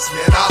dollars,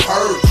 man, I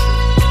heard you.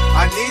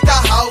 I need the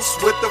house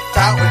with the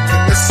fountain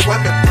and the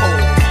swimming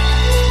pool.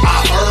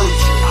 I heard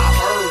you. I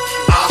heard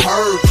you. I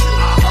heard you.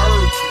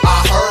 I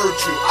heard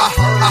you. I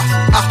heard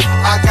you.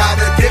 I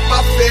gotta get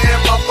my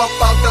fam up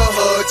out the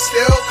hood.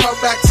 Still come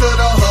back to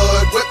the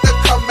hood with the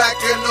comeback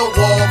in the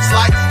walls.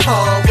 Like,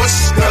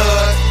 what's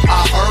good?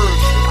 I heard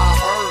you. I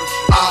heard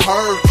you. I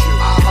heard you.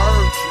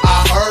 I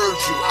heard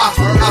you. I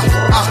heard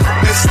you.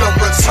 It's the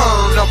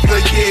return of the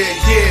year.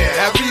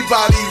 Yeah,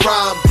 everybody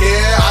rhyme.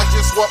 Yeah, I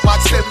just want my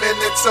 10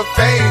 minutes of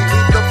fame.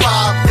 Need the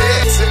 5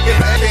 hits and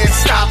can't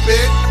stop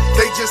it.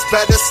 They just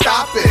better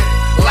stop it.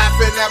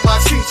 Laughing at my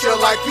teacher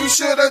like you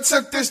should've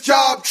took this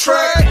job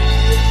trick.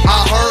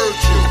 I heard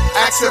you.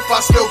 Ask if I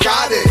still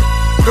got it.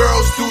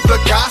 Girls do the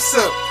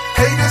gossip.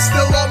 Haters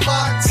still on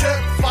my tip.